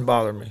 that wouldn't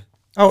bother me.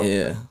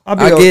 Yeah, I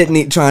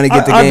get trying to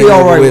get the game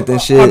over with and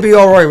shit. I'd be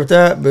all right with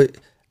that, but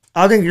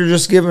I think you're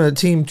just giving a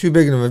team too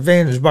big of an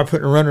advantage by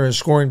putting a runner in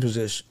scoring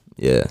position.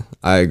 Yeah,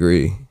 I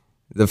agree.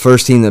 The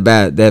first team that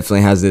bat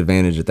definitely has the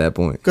advantage at that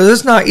point. Because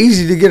it's not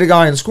easy to get a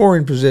guy in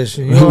scoring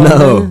position. You know what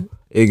I mean?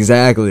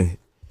 Exactly.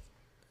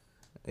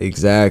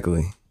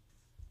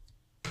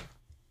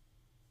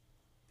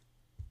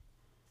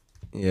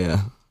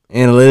 Yeah.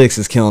 Analytics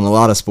is killing a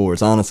lot of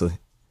sports, honestly.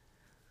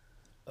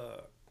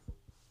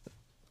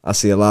 I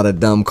see a lot of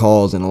dumb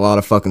calls in a lot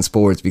of fucking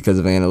sports because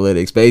of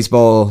analytics.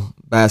 Baseball,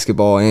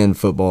 basketball, and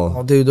football.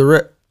 Oh, dude,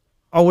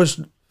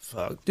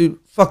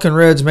 fucking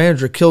Reds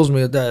manager kills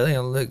me with that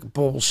analytic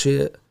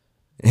bullshit.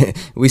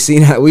 We've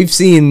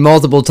seen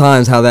multiple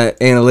times how that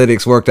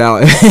analytics worked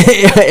out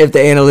if the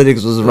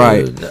analytics was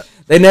right. Dude,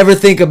 they never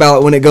think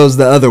about when it goes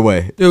the other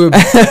way. Dude,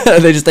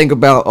 they just think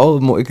about,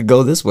 it could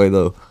go this way,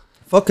 though.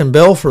 Fucking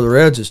Bell for the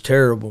Reds is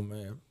terrible,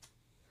 man.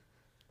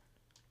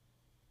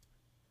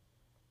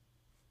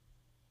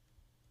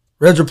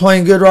 Reds are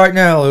playing good right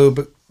now, Lou,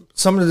 but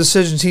some of the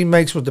decisions he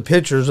makes with the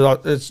pitchers,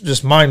 it's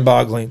just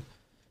mind-boggling.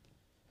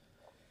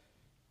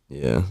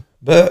 Yeah.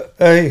 But,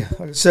 hey,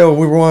 like I said,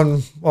 we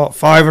won,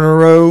 5 in a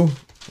row?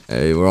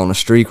 Hey, we're on a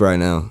streak right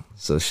now.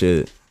 So,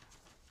 shit.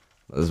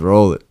 Let's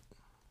roll it.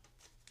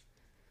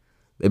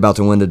 They about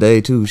to win today,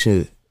 too.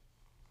 Shit.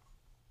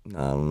 I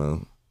don't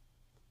know.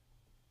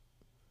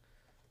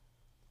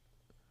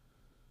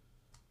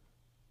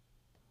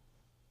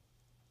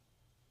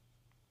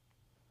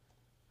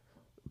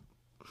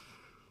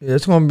 Yeah,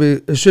 it's going to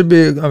be, it should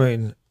be a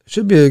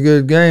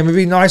good game. It'd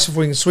be nice if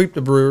we can sweep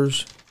the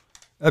Brewers.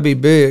 That'd be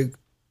big.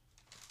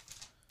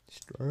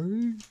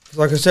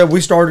 Like I said,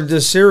 we started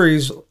this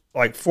series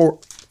like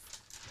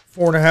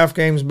 4.5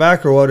 games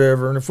back or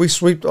whatever, and if we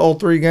sweep all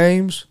 3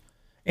 games,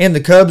 and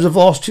the Cubs have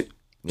lost two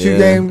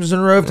games in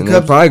a row, if the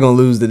Cubs probably gonna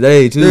lose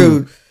today too,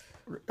 dude,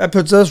 that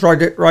puts us right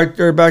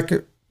there back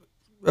for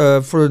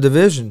the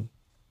division.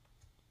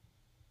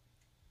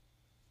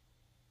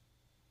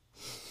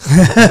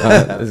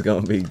 It's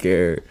gonna be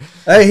Garrett.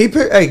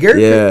 Garrett.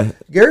 Yeah,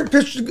 Garrett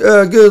pitched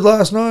good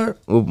last night.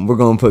 We're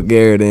gonna put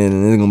Garrett in,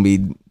 and it's gonna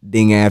be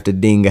ding after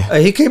ding.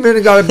 He came in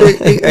and got a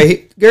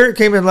big. Garrett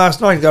came in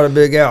last night and got a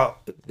big out.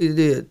 He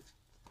did.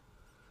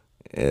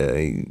 Yeah,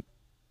 he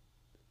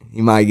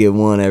might get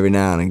one every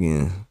now and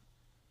again.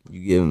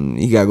 You give him,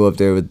 you gotta go up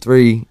there with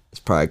 3. It's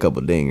probably a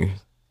couple dingers.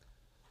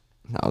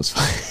 That was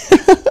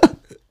fine.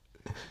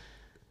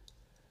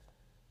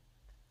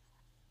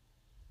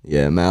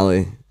 Yeah,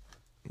 Malley.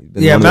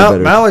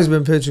 Malley's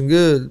been pitching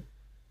good.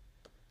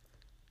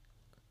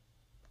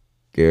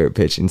 Garrett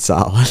pitching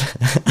solid.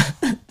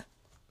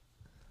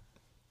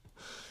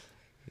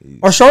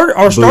 Our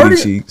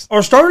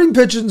starting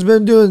pitching's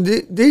been doing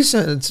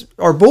decent. It's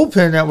our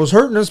bullpen that was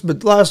hurting us, but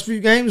the last few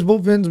games,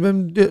 bullpen's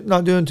been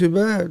not doing too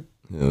bad.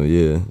 Oh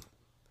yeah,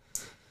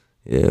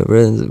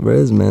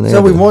 Reds man.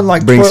 So we won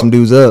like bring 12, some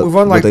dudes up. We've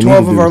won like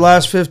 12 of our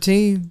last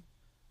 15.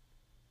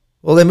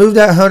 Well, they moved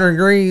that Hunter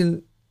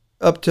Green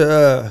up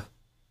to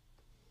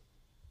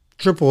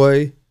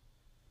AAA.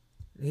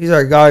 He's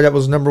a guy that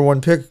was number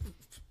 1 pick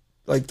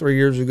like 3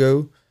 years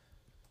ago.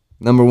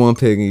 Number 1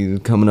 pick, he's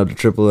coming up to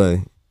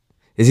AAA.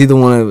 Is he the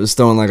one that was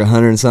throwing like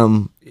 100 and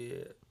something?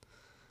 Yeah.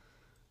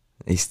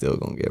 He's still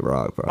gonna get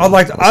rocked.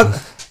 Probably.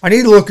 I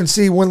need to look and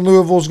see when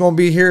Louisville's gonna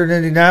be here in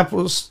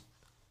Indianapolis,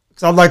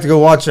 because I'd like to go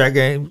watch that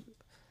game.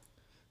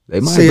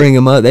 They might bring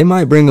him up. They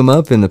might bring him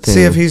up in the pen.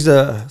 See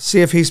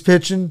if he's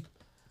pitching.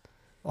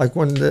 Like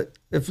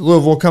if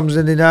Louisville comes to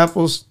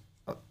Indianapolis,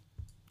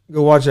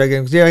 go watch that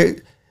game. 'Cause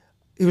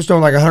he was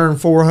throwing like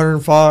 104,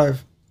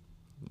 105.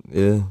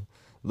 Yeah.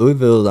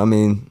 Louisville, I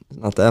mean,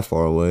 not that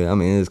far away. I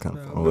mean, it's kind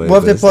of far away. Well,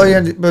 if they play,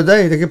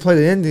 they could play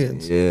the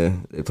Indians. Yeah,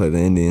 they play the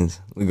Indians.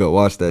 We go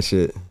watch that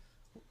shit.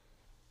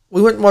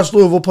 We went and watched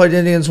Louisville play the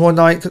Indians one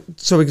night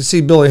so we could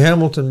see Billy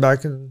Hamilton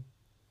back in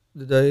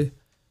the day.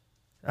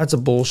 That's a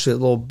bullshit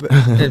little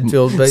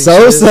infield base.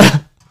 Sosa.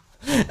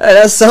 Hey,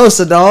 that's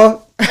Sosa,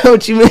 dog.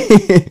 What you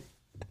mean?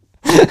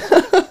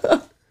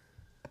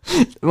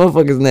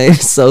 Motherfucker's name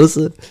is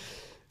Sosa.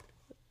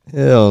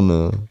 Hell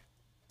no.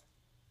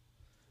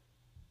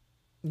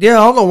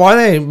 Yeah, I don't know why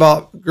they ain't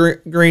bought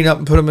Green up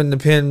and put him in the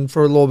pen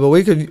for a little bit.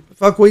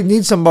 We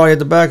need somebody at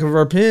the back of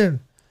our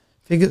pen.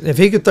 If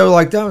he could throw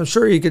like that, I'm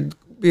sure he could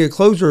be a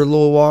closer a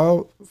little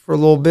while, for a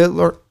little bit,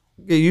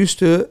 get used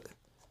to it.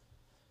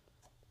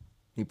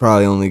 He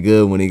probably only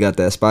good when he got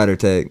that spider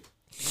tag.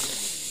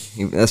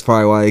 That's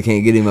probably why they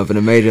can't get him up in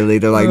the major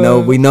league. They're like,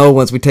 no, we know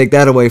once we take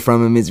that away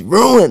from him, it's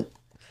ruined.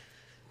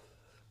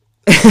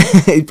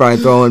 He's probably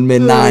throwing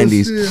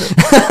mid-90s.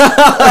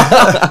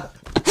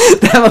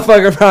 That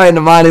motherfucker probably in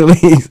the minor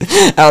leagues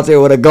out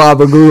there with a glob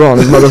of glue on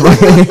his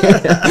motherfucker.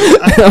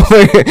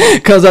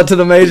 Comes up to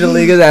the major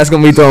leaguers,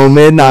 asking me throwing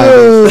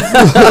mid-90s.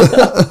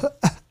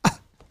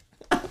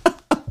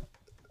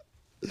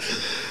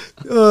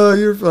 Oh,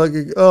 you're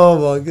fucking... Oh,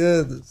 my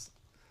goodness.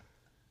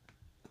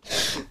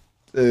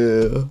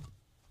 Yeah.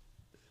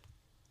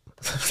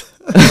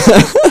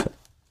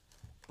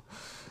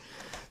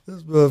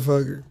 This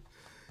motherfucker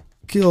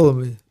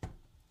killing me.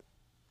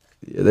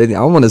 Yeah,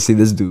 I want to see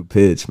this dude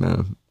pitch,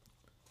 man.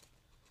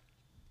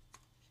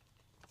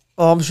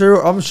 Oh, I'm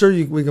sure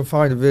we can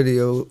find a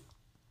video.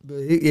 But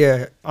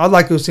I'd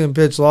like to see him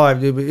pitch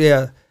live, dude. But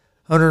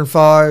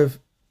 105.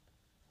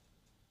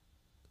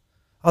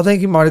 I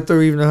think he might have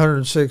threw even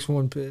 106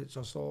 one pitch.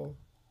 I saw.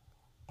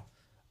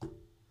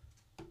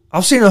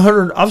 I've seen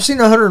 100. I've seen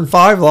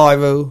 105 live.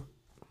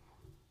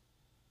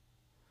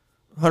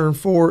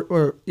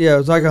 104. It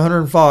was like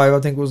 105. I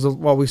think was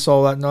what we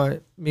saw that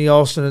night. Me,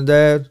 Austin, and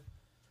Dad.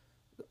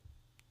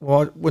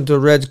 Well, I went to a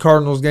Reds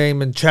Cardinals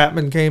game and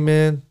Chapman came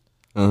in.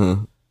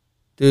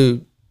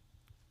 Dude,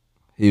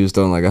 he was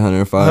throwing like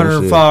 105.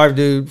 105,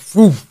 dude.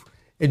 Woof.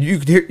 And you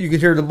could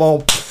hear the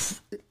ball.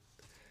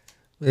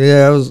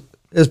 Yeah,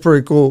 it's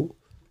pretty cool.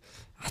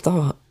 I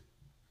don't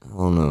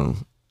know.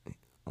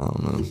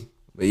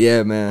 But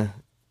yeah, man,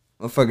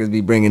 motherfuckers be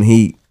bringing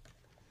heat.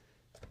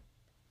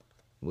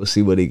 We'll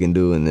see what he can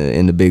do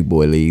in the big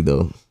boy league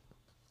though.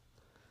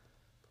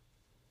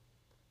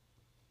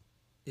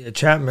 Yeah,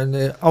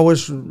 Chapman. I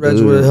wish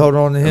Reds would have held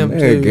on to him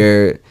too.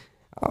 Garrett,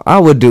 I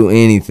would do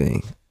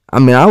anything. I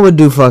mean, I would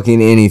do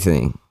fucking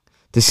anything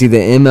to see the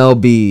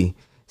MLB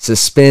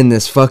suspend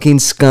this fucking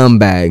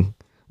scumbag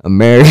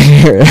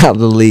American out of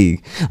the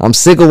league. I'm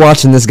sick of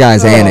watching this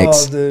guy's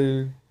antics.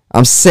 Dude.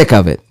 I'm sick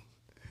of it.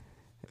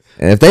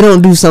 And if they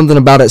don't do something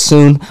about it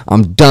soon,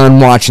 I'm done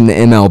watching the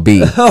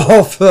MLB.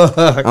 Oh,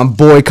 fuck. I'm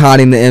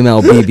boycotting the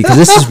MLB because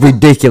this is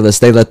ridiculous.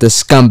 They let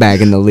this scumbag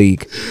in the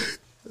league.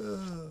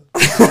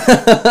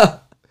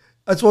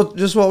 That's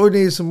what we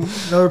need.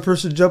 Another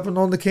person jumping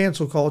on the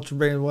cancel culture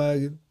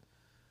bandwagon.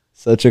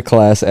 Such a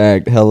class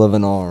act. Hell of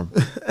an arm.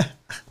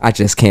 I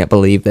just can't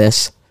believe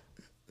this.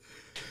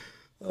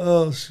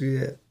 Oh,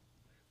 shit.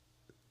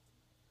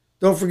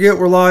 Don't forget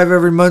we're live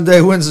every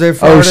Monday, Wednesday,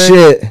 Friday. Oh,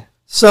 shit.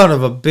 Son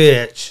of a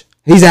bitch.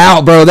 He's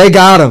out, bro. They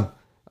got him.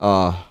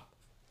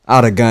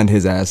 I'd have gunned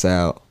his ass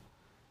out.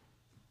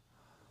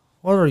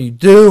 What are you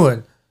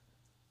doing?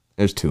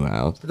 There's 2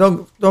 outs.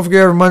 Don't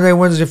forget every Monday,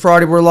 Wednesday,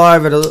 Friday we're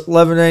live at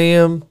 11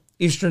 a.m.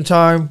 Eastern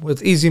Time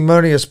with Easy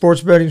Money, a sports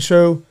betting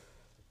show.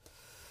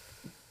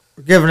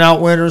 We're giving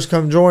out winners.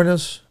 Come join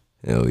us.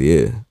 Hell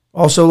yeah.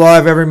 Also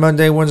live every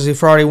Monday, Wednesday,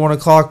 Friday, 1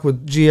 o'clock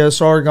with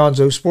GSR,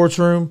 Gonzo Sports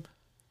Room.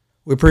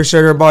 We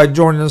appreciate everybody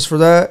joining us for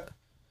that.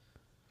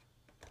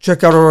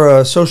 Check out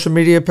our social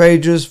media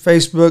pages,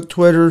 Facebook,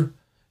 Twitter,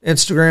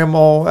 Instagram,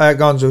 all at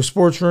Gonzo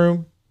Sports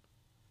Room.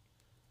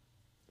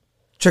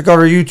 Check out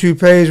our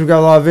YouTube page. We got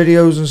a lot of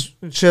videos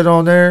and shit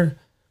on there.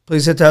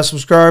 Please hit that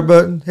subscribe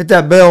button. Hit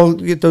that bell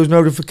to get those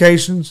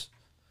notifications.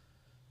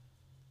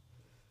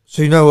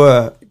 So you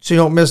know, so you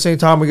don't miss any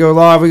time we go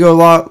live. We go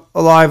live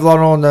a lot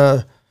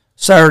on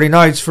Saturday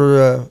nights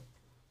for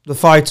the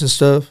fights and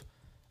stuff.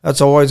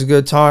 That's always a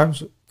good time.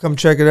 So come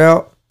check it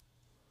out.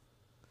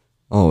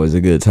 Always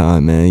a good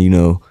time, man. You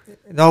know.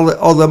 And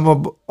I'll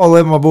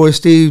let my boy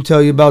Steve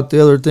tell you about the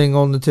other thing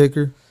on the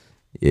ticker.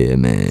 Yeah,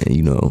 man.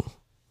 You know,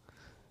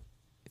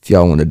 if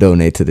y'all want to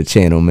donate to the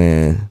channel,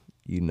 man,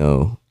 you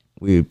know,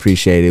 we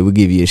appreciate it. We'll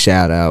give you a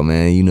shout out,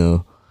 man. You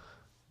know,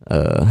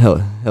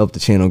 help the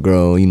channel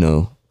grow. You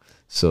know,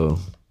 so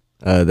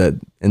that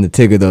in the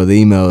ticker though, the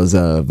email is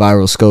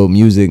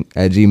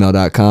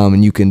viralscopemusic@gmail.com,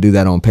 and you can do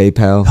that on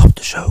PayPal. Help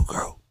the show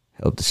grow.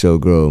 Help the show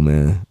grow,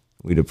 man.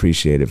 We'd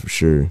appreciate it for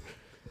sure.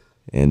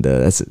 And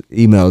that's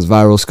email is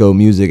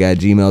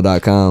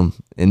viralscopemusic@gmail.com,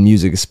 and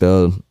music is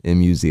spelled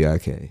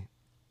M-U-Z-I-K.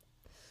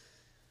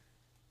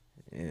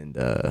 And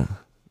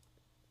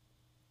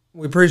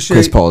we appreciate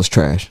Chris Paul is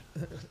trash.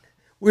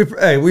 We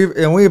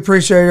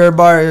appreciate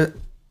everybody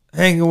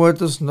hanging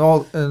with us and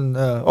all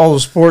the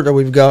support that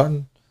we've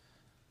gotten.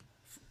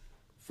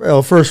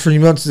 First few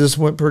months of this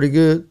went pretty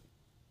good.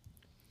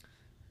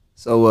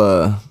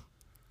 So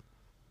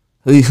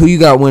who you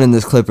got winning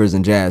this Clippers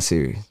and Jazz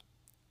series?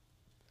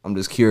 I'm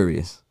just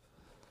curious.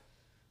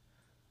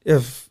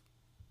 If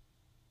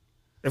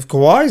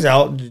Kawhi's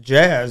out, the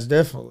Jazz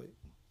definitely.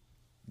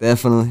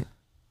 Definitely.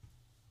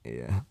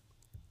 Yeah.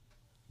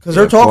 Because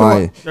they're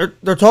talking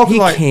they're talking he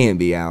like he can't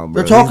be out,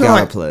 bro. They're talking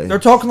gotta like play. They're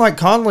talking like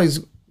Conley's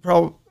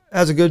probably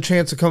has a good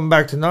chance of coming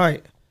back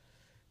tonight.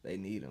 They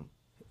need him.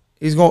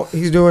 He's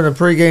doing a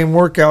pregame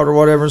workout or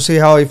whatever and see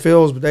how he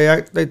feels. But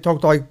they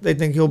talked like they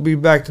think he'll be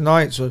back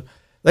tonight. So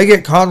they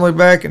get Conley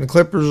back and the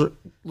Clippers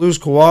lose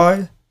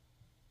Kawhi.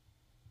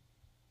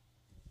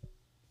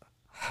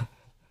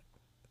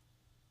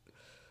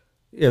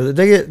 Yeah,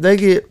 they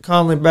get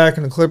Conley back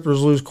and the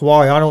Clippers lose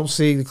Kawhi. I don't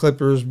see the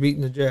Clippers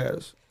beating the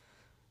Jazz.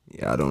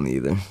 Yeah, I don't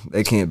either.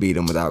 They can't beat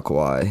him without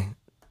Kawhi.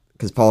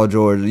 Because Paul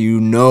George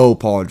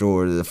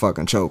is a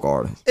fucking choke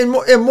artist. And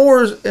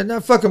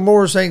that fucking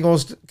Morris ain't going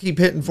to keep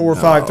hitting 4 or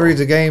 5 threes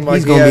a game like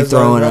he's going to be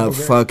throwing up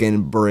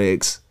fucking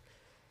bricks.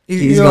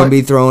 He's going to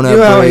be throwing up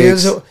how bricks. He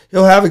is.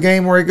 He'll have a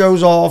game where he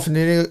goes off, and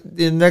then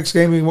the next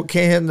game he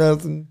can't hit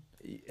nothing.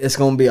 It's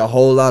going to be a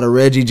whole lot of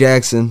Reggie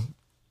Jackson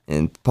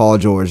and Paul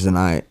George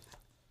tonight.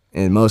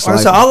 And most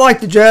likely, I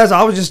like the Jazz.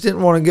 I just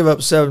didn't want to give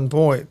up 7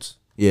 points.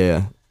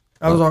 Yeah.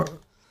 I was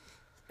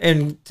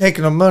and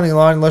taking a money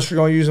line unless you're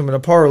going to use them in a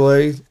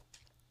parlay.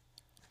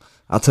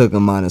 I took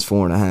them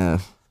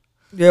 -4.5.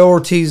 Yeah, or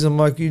tease them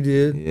like you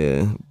did.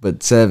 Yeah,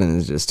 but 7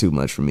 is just too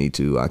much for me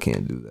too. I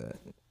can't do that.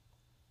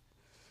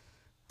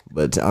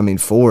 But I mean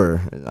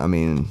 4. I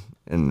mean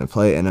in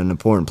an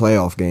important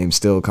playoff game,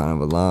 still kind of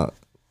a lot.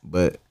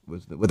 But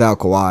without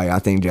Kawhi, I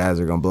think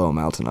Jazz are gonna blow them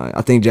out tonight.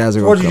 I think Jazz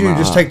are gonna. What did you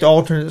just take the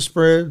alternate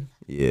spread?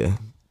 Yeah,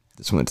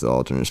 just went to the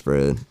alternate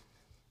spread.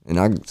 And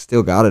I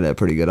still got it at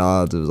pretty good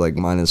odds. It was like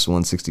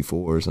 -164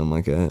 or something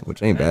like that,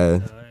 which ain't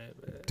bad.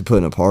 To put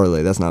in a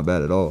parlay, that's not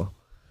bad at all.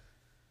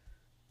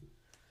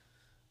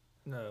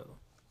 No.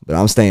 But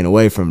I'm staying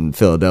away from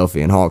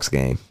Philadelphia and Hawks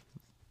game.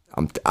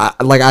 I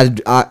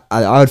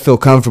would feel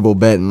comfortable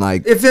betting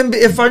like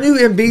if I knew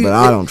Embiid, but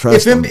I don't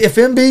trust him. If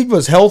Embiid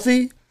was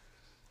healthy,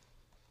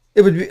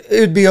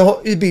 it'd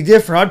be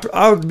different.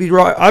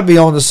 I'd be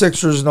on the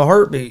Sixers in a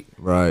heartbeat.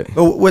 Right.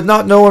 But with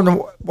not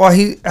knowing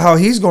how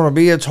he's going to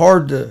be, it's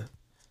hard to.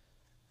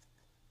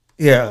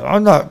 Yeah,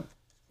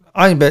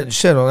 I ain't betting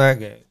shit on that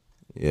game.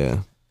 Yeah.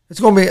 It's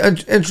going to be an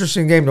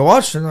interesting game to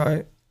watch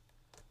tonight.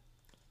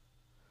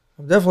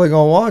 I'm definitely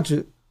going to watch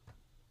it.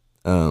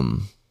 Yeah,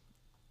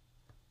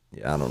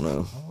 I don't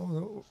know.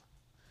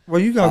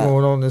 What you got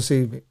going on this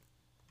evening?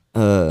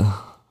 Probably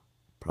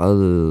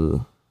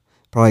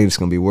just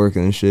gonna be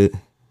working and shit.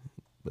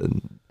 But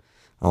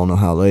I don't know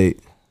how late.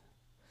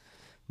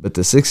 But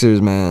the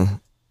Sixers,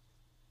 man,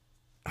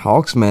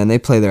 Hawks, man, they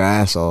play their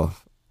ass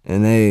off,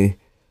 and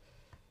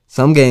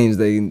some games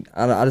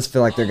I just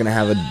feel like they're gonna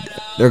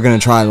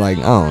try, like,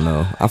 I don't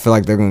know. I feel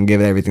like they're gonna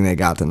give it everything they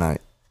got tonight.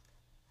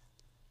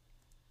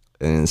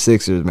 And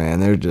Sixers,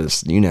 man, they're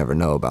just, you never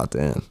know about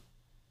them.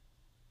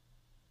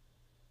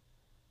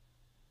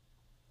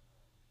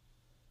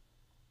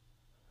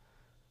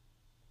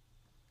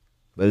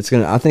 But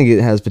I think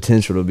it has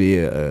potential to be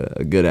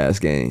a good ass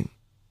game.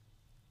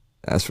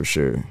 That's for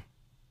sure.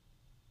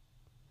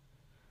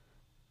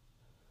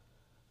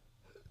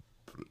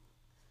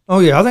 Oh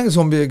yeah, I think it's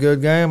going to be a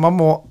good game.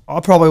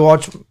 I'll probably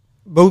watch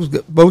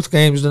both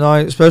games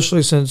tonight,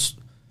 especially since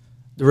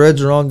the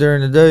Reds are on during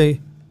the day.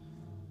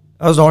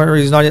 That was the only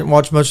reason I didn't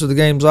watch much of the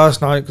games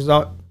last night, because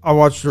I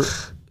watched.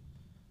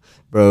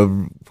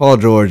 Bro, Paul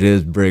George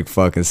is brick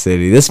fucking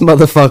city. This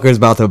motherfucker is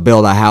about to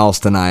build a house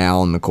tonight out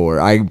on the court.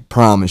 I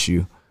promise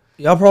you.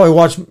 Yeah, I'll probably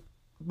watch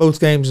both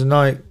games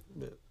tonight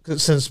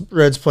since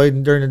Reds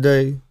played during the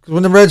day. Because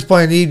when the Reds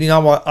play in the evening,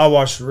 I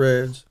watch the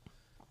Reds.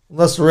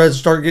 Unless the Reds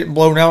start getting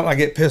blown out and I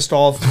get pissed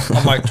off,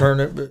 I might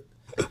turn it. But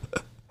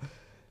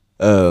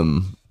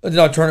and then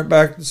I'll turn it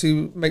back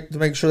to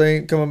make sure they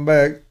ain't coming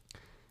back.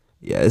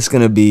 Yeah, it's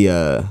gonna be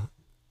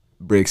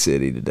brick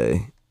city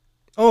today.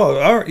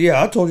 Oh,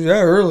 yeah, I told you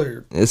that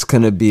earlier. It's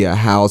gonna be a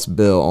house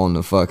built on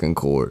the fucking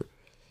court,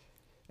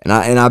 and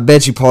I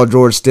bet you Paul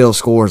George still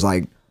scores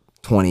like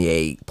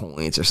 28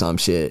 points or some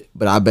shit.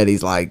 But I bet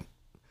he's like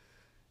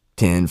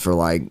 10 for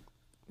like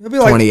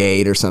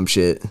 28 or some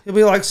shit. He'll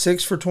be like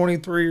 6 for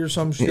 23 or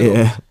some shit.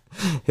 Yeah,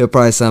 he'll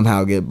probably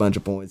somehow get a bunch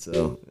of points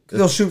though.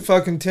 He'll shoot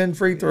fucking 10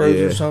 free throws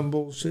or some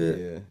bullshit.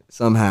 Yeah,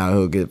 somehow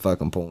he'll get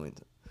fucking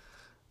points.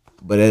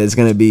 But it's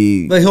gonna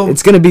be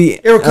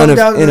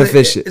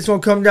inefficient. It's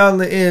gonna come down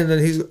the end,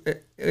 and he's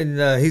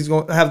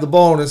gonna have the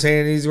ball in his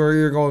hand. He's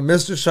either going to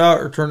miss the shot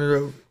or turn it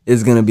over.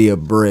 It's gonna be a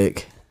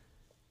brick.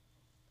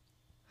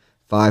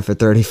 5 for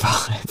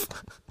 35.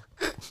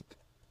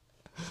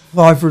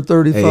 5 for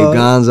 35. Hey,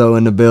 Gonzo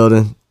in the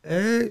building.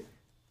 Hey.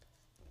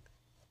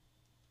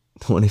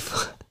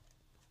 25.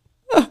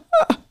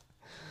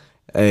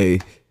 Hey,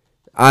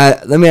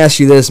 let me ask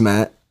you this,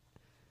 Matt.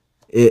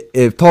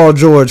 If Paul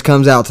George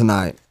comes out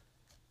tonight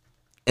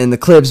and the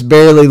Clips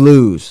barely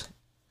lose,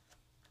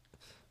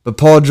 but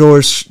Paul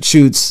George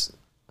shoots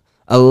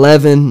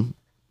 11,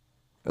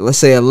 let's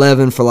say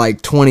 11 for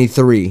like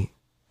 23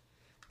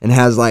 and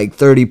has like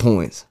 30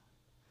 points,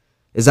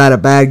 is that a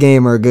bad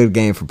game or a good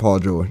game for Paul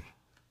George?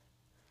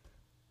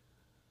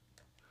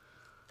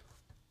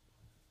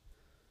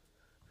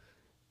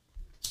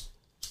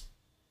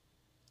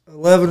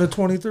 $11 to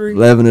 23.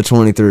 11 to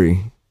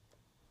 23.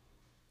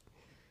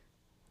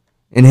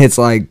 And hits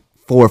like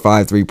 4 or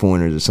 5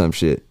 3-pointers or some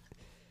shit.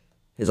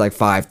 It's like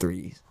 5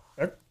 threes.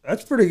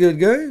 That's a pretty good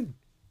game.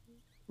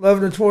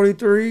 11 to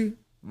 23.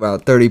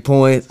 About 30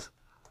 points.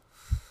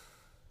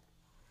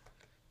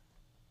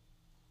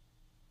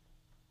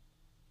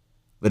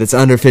 But it's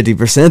under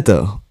 50%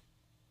 though.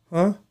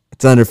 Huh?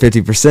 It's under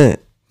 50%.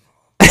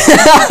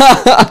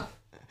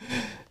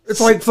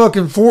 It's like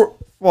fucking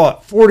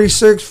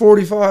 46,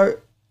 45,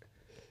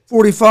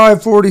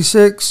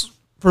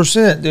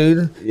 46%,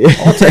 dude. Yeah.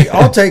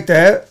 I'll take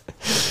that.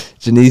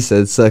 Janice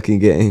said sucking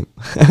game.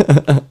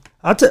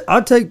 I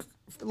take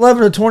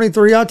 11 to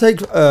 23. I take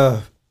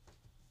that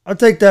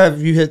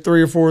if you hit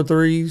 3 or 4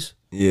 threes.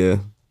 Yeah.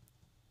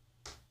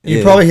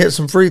 You probably hit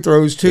some free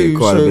throws too. Yeah,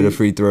 quite a bit of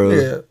free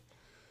throws. Yeah.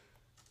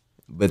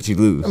 But you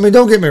lose. I mean,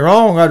 don't get me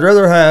wrong. I'd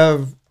rather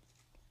have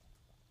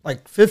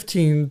like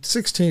 15,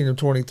 16 to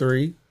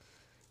 23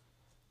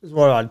 is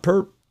what I'd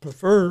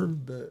prefer,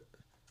 but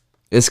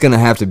it's gonna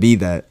have to be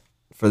that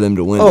for them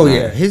to win. Oh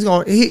tonight. He's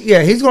gonna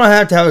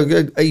have a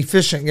good,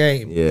 efficient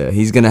game. Yeah,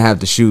 he's gonna have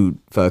to shoot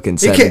fucking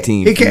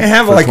 17. He can't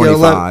have like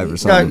 25 or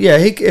something. Yeah,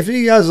 if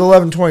he has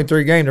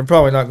 11-23 game, they're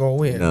probably not gonna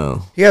win.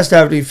 No, he has to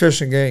have an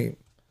efficient game,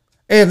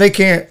 and they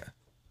can't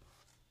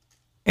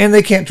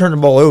turn the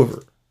ball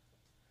over.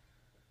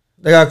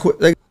 They got quit.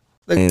 Man,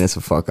 it's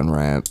a fucking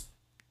rap.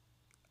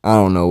 I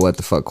don't know what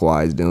the fuck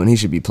Kawhi's doing. He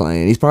should be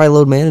playing. He's probably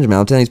load management.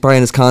 I'm telling you, he's probably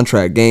in his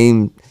contract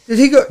game. Did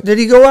he go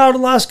out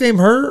in the last game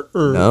hurt?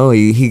 Or? No,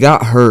 he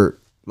got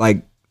hurt.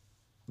 Like,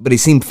 but he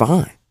seemed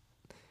fine.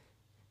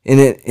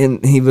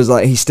 And he was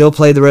like, he still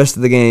played the rest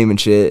of the game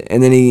and shit.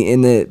 And then he,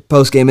 in the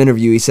post game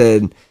interview, he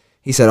said,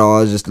 "Oh,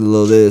 I was just a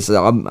little this.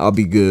 I'll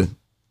be good."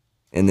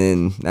 And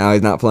then now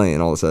he's not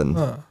playing all of a sudden.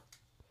 Huh.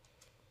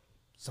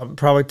 Something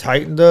probably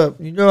tightened up.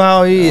 You know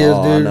how he is,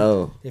 dude. I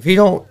know. If he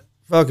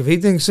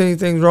thinks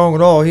anything's wrong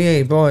at all, he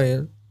ain't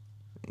playing.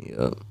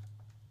 Yep.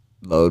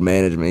 Load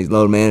management. He's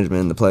load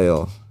management in the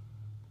playoffs.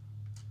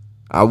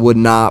 I would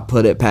not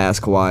put it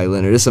past Kawhi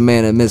Leonard. This is a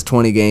man that missed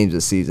 20 games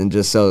this season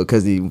just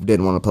because he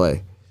didn't want to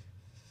play.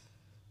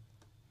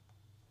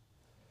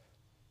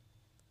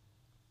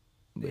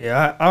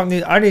 Yeah,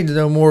 I need to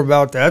know more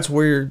about that. That's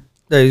weird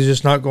that he's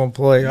just not going to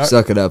play.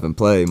 Suck it up and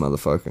play,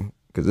 motherfucker.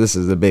 Because this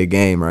is a big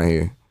game right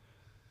here.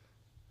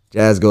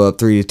 Jazz go up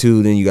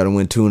 3-2, then you got to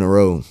win 2 in a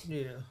row.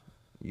 Yeah.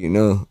 You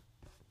know.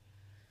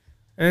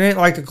 And it ain't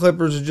like the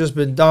Clippers have just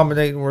been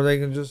dominating where they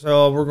can just,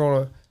 we're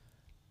going to.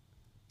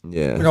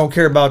 Yeah. We don't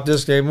care about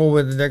this game. We'll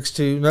win the next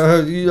 2.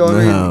 No, you know what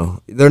I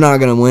mean? They're not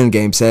going to win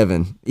Game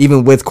 7.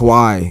 Even with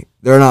Kawhi,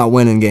 they're not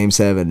winning Game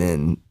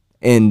 7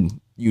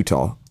 in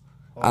Utah.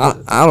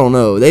 I don't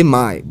know. They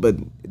might, but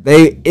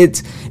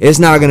it's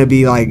not going to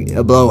be like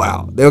a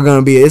blowout.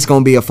 It's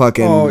going to be a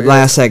fucking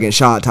last second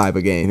shot type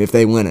of game if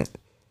they win it.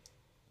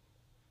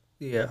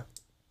 Yeah.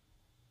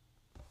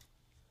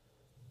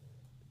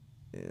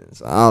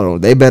 So I don't know.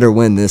 They better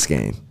win this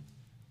game.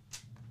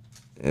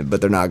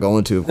 But they're not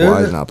going to if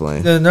Kawhi's not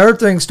playing. Another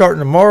thing starting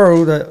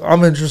tomorrow that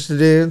I'm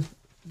interested in,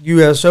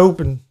 U.S.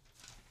 Open.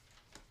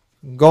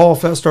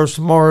 Golf, that starts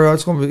tomorrow.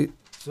 That's going to be,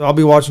 so I'll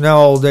be watching that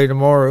all day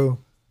tomorrow.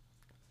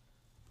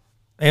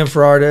 And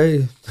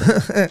Friday.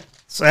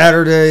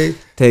 Saturday.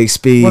 Take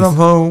Speed. When I'm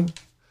home.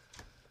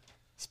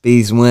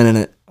 Speed's winning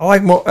it. I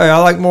like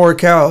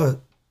Morikawa.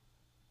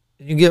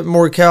 You get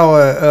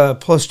Morikawa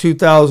plus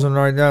 2,000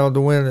 right now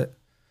to win it.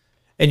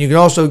 And you can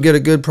also get a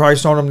good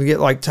price on them to get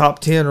like top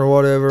 10 or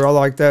whatever. I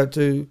like that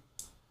too.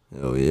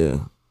 Oh, yeah.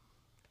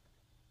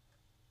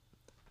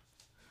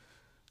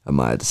 I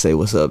might have to say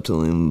what's up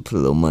to him, put a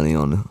little money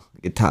on the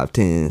get top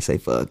 10 and say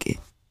fuck it.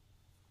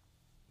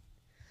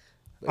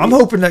 I'm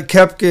hoping that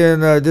Koepka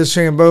and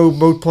DeChambeau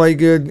both play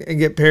good and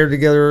get paired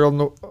together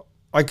on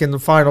in the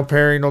final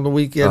pairing on the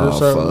weekend or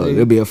something. Fuck.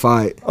 It'll be a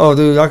fight. Oh,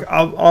 dude,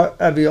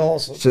 that'd be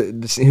awesome. So,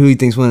 who you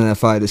think's winning that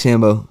fight,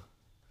 DeChambeau?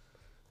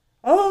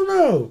 I don't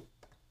know.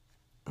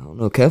 I don't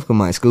know. Koepka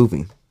might scoop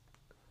him.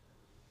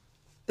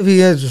 It'd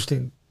be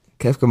interesting.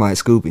 Koepka might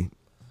scoop him.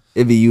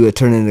 It'd be you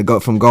turning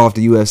from golf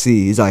to UFC.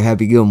 He's like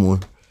Happy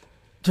Gilmore.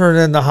 Turn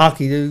it into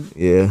hockey, dude.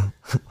 Yeah.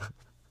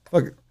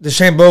 Like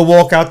DeChambeau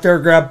walk out there,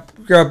 grab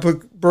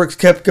Brooks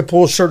Koepka,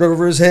 pull his shirt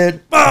over his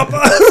head.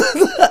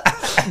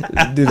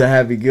 Do the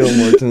Happy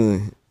Gilmore to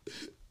him.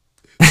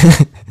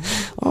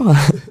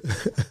 Oh.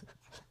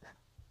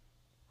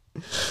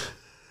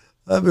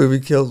 That movie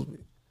kills me.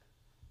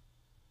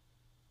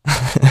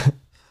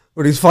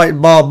 When he's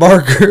fighting Bob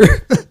Barker.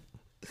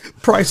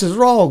 Price is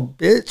wrong,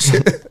 bitch.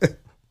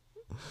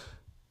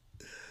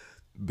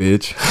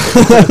 Bitch.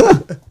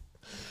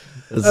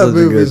 That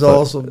movie's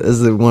awesome. This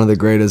is one of the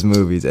greatest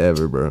movies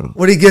ever, bro.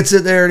 When he gets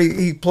in there and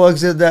he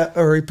plugs in that,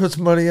 or he puts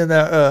money in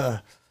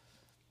that,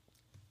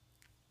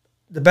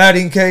 the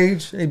batting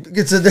cage. And he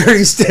gets in there and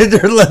he's standing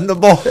there letting the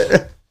ball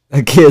hit.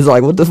 The kid's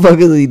like, what the fuck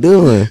is he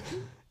doing?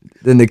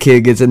 Then the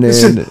kid gets in there.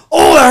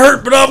 Oh, that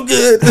hurt, but I'm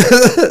good.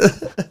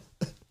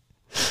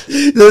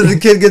 Then the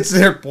kid gets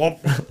in there.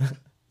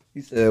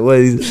 He said, what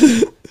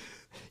is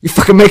you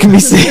fucking making me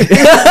sick.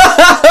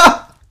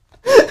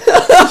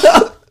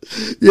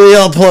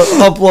 Yeah,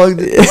 unplugged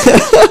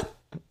it.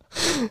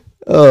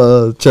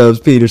 Oh, Chubbs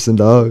Peterson,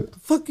 dog. What the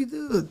fuck you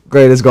doing?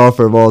 Greatest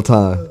golfer of all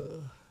time.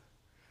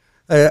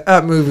 Hey,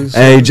 that movie's...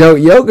 Hey,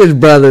 Jokic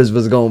brothers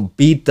was going to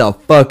beat the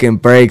fucking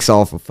brakes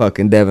off of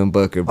fucking Devin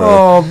Booker, bro.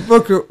 Oh,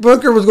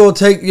 Booker was going to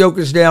take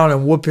Jokic down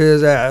and whoop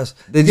his ass.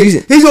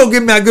 He's going to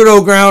give him that good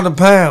old ground and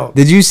pound.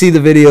 Did you see the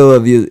video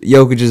of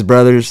Jokic's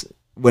brothers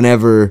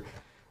whenever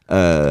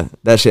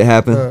that shit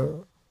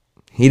happened?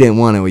 He didn't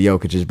want it with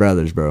Jokic's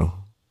brothers, bro.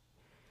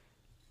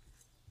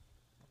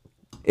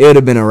 It would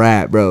have been a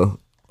wrap, bro.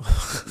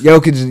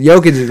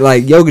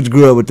 Jokic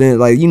grew up with them.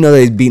 Like, you know,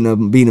 they was beating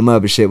him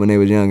up and shit when they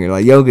was younger.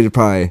 Like, Jokic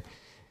probably.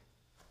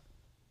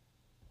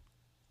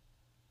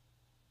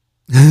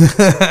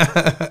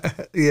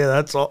 Yeah,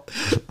 that's all.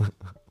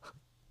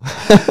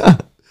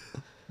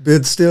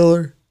 Ben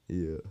Stiller.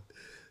 Yeah.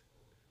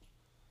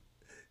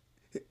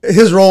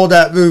 His role in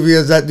that movie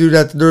as that dude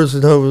at the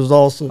nursing home was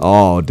awesome.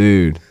 Oh,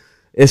 dude.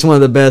 It's one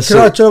of the best. Can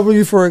I trouble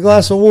you for a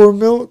glass of warm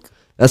milk?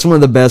 That's one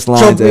of the best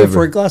lines Jump ever. in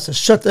for a glass of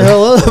shut the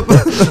hell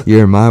up.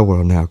 You're in my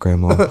world now,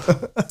 Grandma.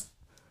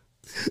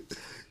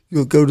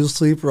 You'll go to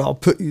sleep or I'll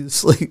put you to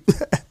sleep.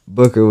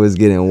 Booker was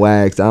getting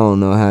waxed. I don't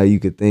know how you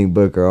could think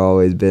Booker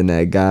always been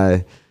that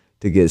guy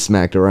to get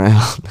smacked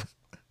around.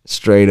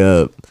 Straight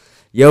up.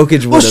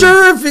 Jokic Well,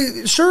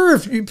 sure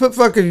if you put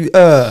fucking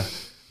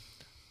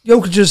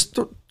Jokic's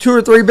 2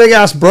 or 3 big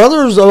ass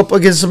brothers up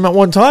against him at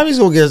one time, he's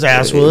gonna get his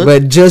ass whooped.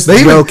 But just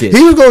Jokic.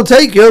 He was gonna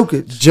take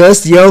Jokic.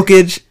 Just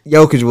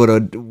Jokic would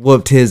have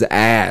whooped his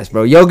ass,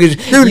 bro.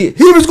 Jokic, dude,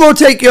 he was gonna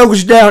take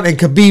Jokic down and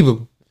Khabib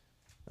him.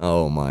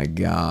 Oh my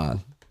god.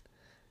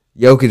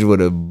 Jokic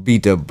would have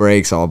beat the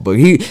brakes off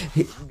Booker.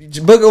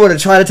 Booker would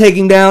have tried to take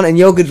him down, and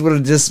Jokic would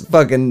have just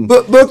fucking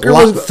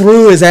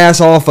threw his ass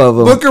off of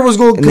him. Booker was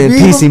going to then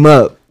piece him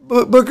up.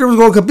 Booker was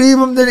going to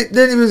Khabib him.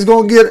 Then he was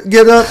going to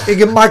get up and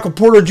give Michael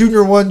Porter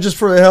Jr. one just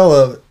for the hell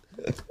of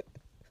it.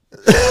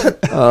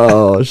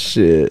 Oh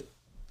shit!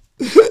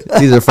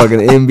 These are fucking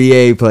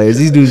NBA players.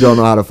 These dudes don't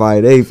know how to fight.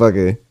 They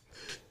fucking.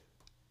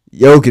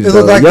 Jokic,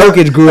 bro. Like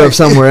Jokic grew up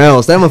somewhere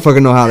else. That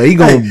motherfucker know how to. He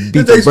gonna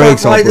beat the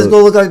brakes off. It's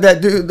gonna look like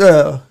that dude.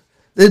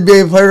 The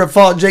NBA player that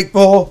fought Jake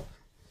Paul.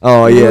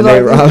 Oh, yeah,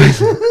 Nate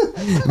Robinson.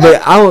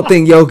 But I don't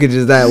think Jokic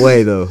is that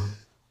way, though.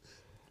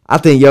 I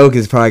think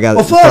Jokic probably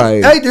got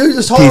probably hey, dude,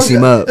 as tall as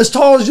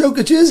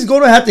Jokic is, he's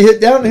going to have to hit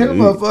down to hit a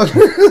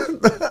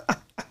motherfucker.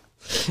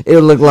 It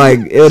would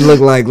look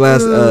like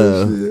last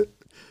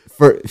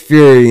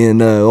Fury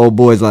and old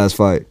boy's last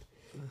fight.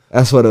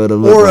 That's what it would have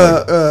looked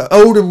like. Or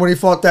Odom when he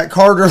fought that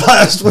Carter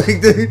last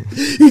week, dude.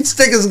 He'd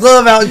stick his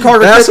glove out and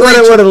Carter. That's what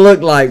it would have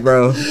looked like,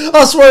 bro.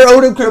 I swear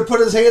Odom could have put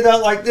his hand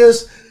out like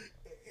this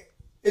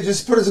and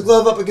just put his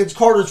glove up against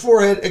Carter's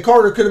forehead, and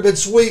Carter could have been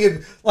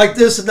swinging like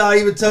this and not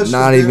even touching him.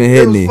 Not even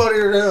hitting him. It was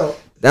funnier than hell.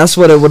 That's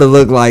what it would have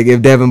looked like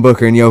if Devin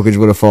Booker and Jokic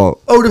would have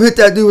fought. Odom hit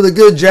that dude with a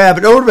good jab,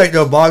 and Odom ain't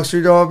no boxer,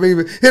 you know what I mean?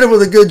 But hit him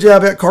with a good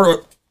jab at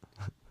Carter.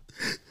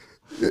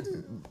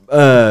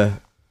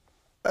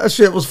 That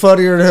shit was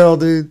funnier than hell,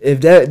 dude.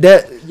 If that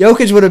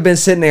Jokic would have been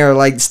sitting there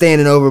like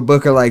standing over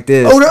Booker like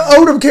this.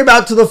 Odom came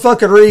out to the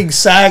fucking ring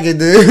sagging,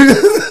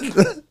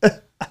 dude.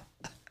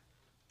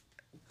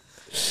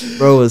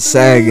 Bro was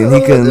sagging.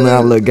 He couldn't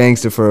not look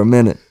gangster for a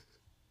minute.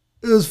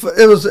 It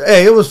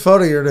was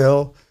funnier than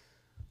hell.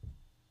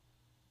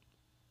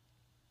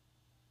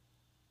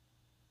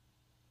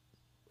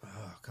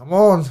 Oh, come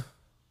on.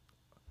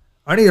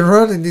 I need to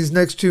run in these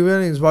next 2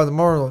 innings by the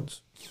Marlins.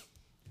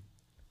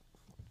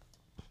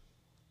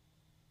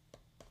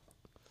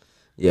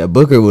 Yeah,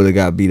 Booker would have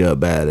got beat up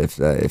bad if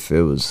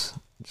it was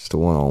just a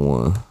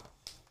 1-on-1.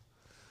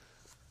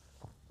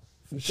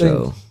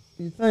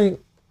 You think?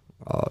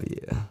 Oh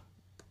yeah,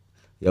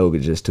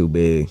 Jokic just too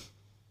big.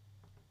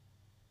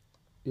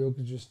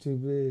 Jokic just too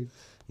big.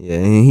 Yeah,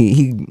 and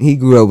he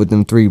grew up with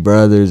them 3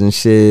 brothers and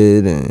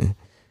shit, and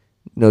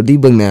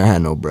D-Book never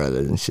had no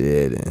brothers and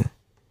shit, and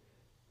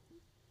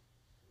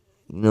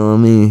you know what I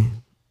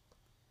mean.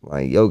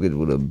 Like Jokic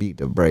would have beat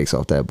the brakes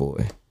off that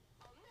boy.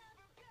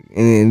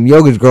 And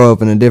Jokic grow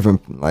up in a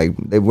different,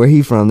 where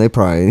he from,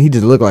 he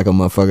just looked like a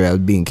motherfucker that was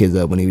beating kids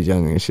up when he was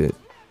younger and shit.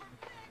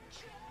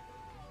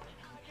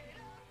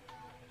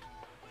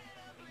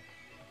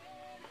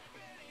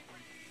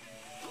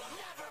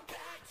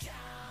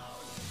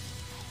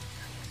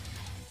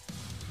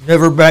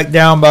 Never Back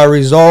Down by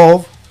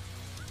Resolve.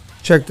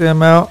 Check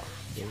them out.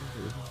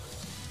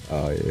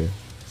 Oh, yeah.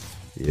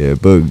 Yeah,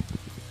 but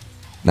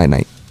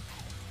night.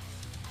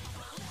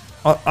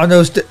 I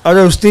know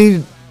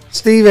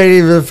Steve ain't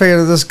even a fan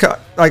of this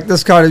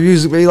kind of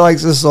music, but he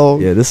likes this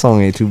song. Yeah, this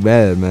song ain't too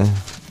bad, man.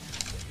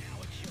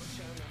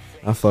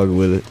 I fuck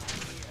with it.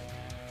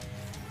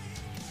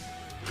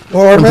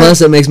 And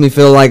plus, it makes me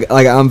feel like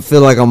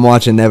I'm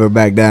watching Never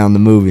Back Down, the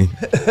movie.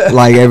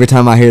 Like every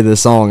time I hear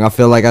this song, I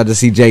feel like I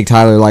just see Jake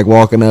Tyler like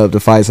walking up to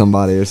fight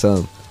somebody or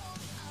something.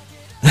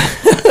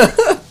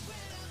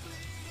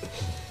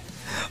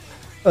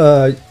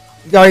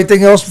 Got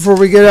anything else before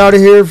we get out of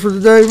here for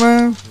today,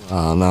 man?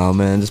 Oh no,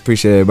 man. Just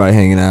appreciate everybody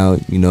hanging out.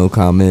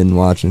 Commenting,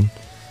 watching.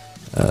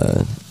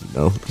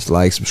 Just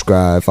like,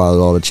 subscribe,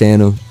 follow all the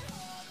channel,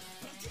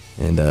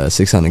 and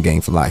 600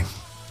 gang for life.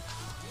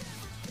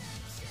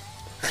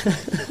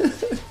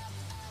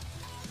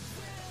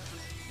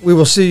 We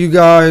will see you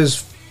guys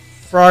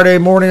Friday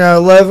morning at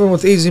 11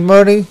 with Easy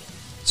Money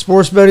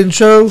Sports Betting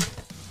Show.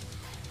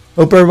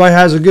 Hope everybody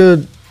has a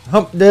good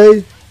hump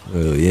day.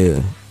 Oh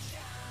yeah.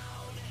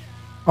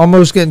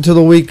 Almost getting to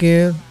the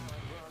weekend.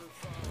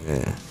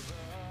 Yeah.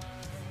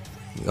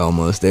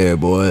 Almost there,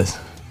 boys.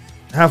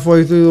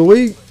 Halfway through the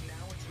week.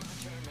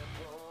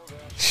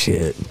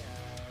 Shit.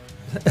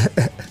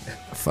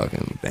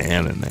 Fucking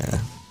damn it, man.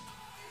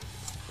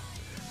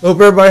 Hope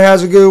everybody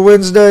has a good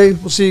Wednesday.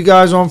 We'll see you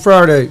guys on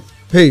Friday.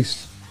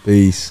 Peace.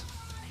 Peace.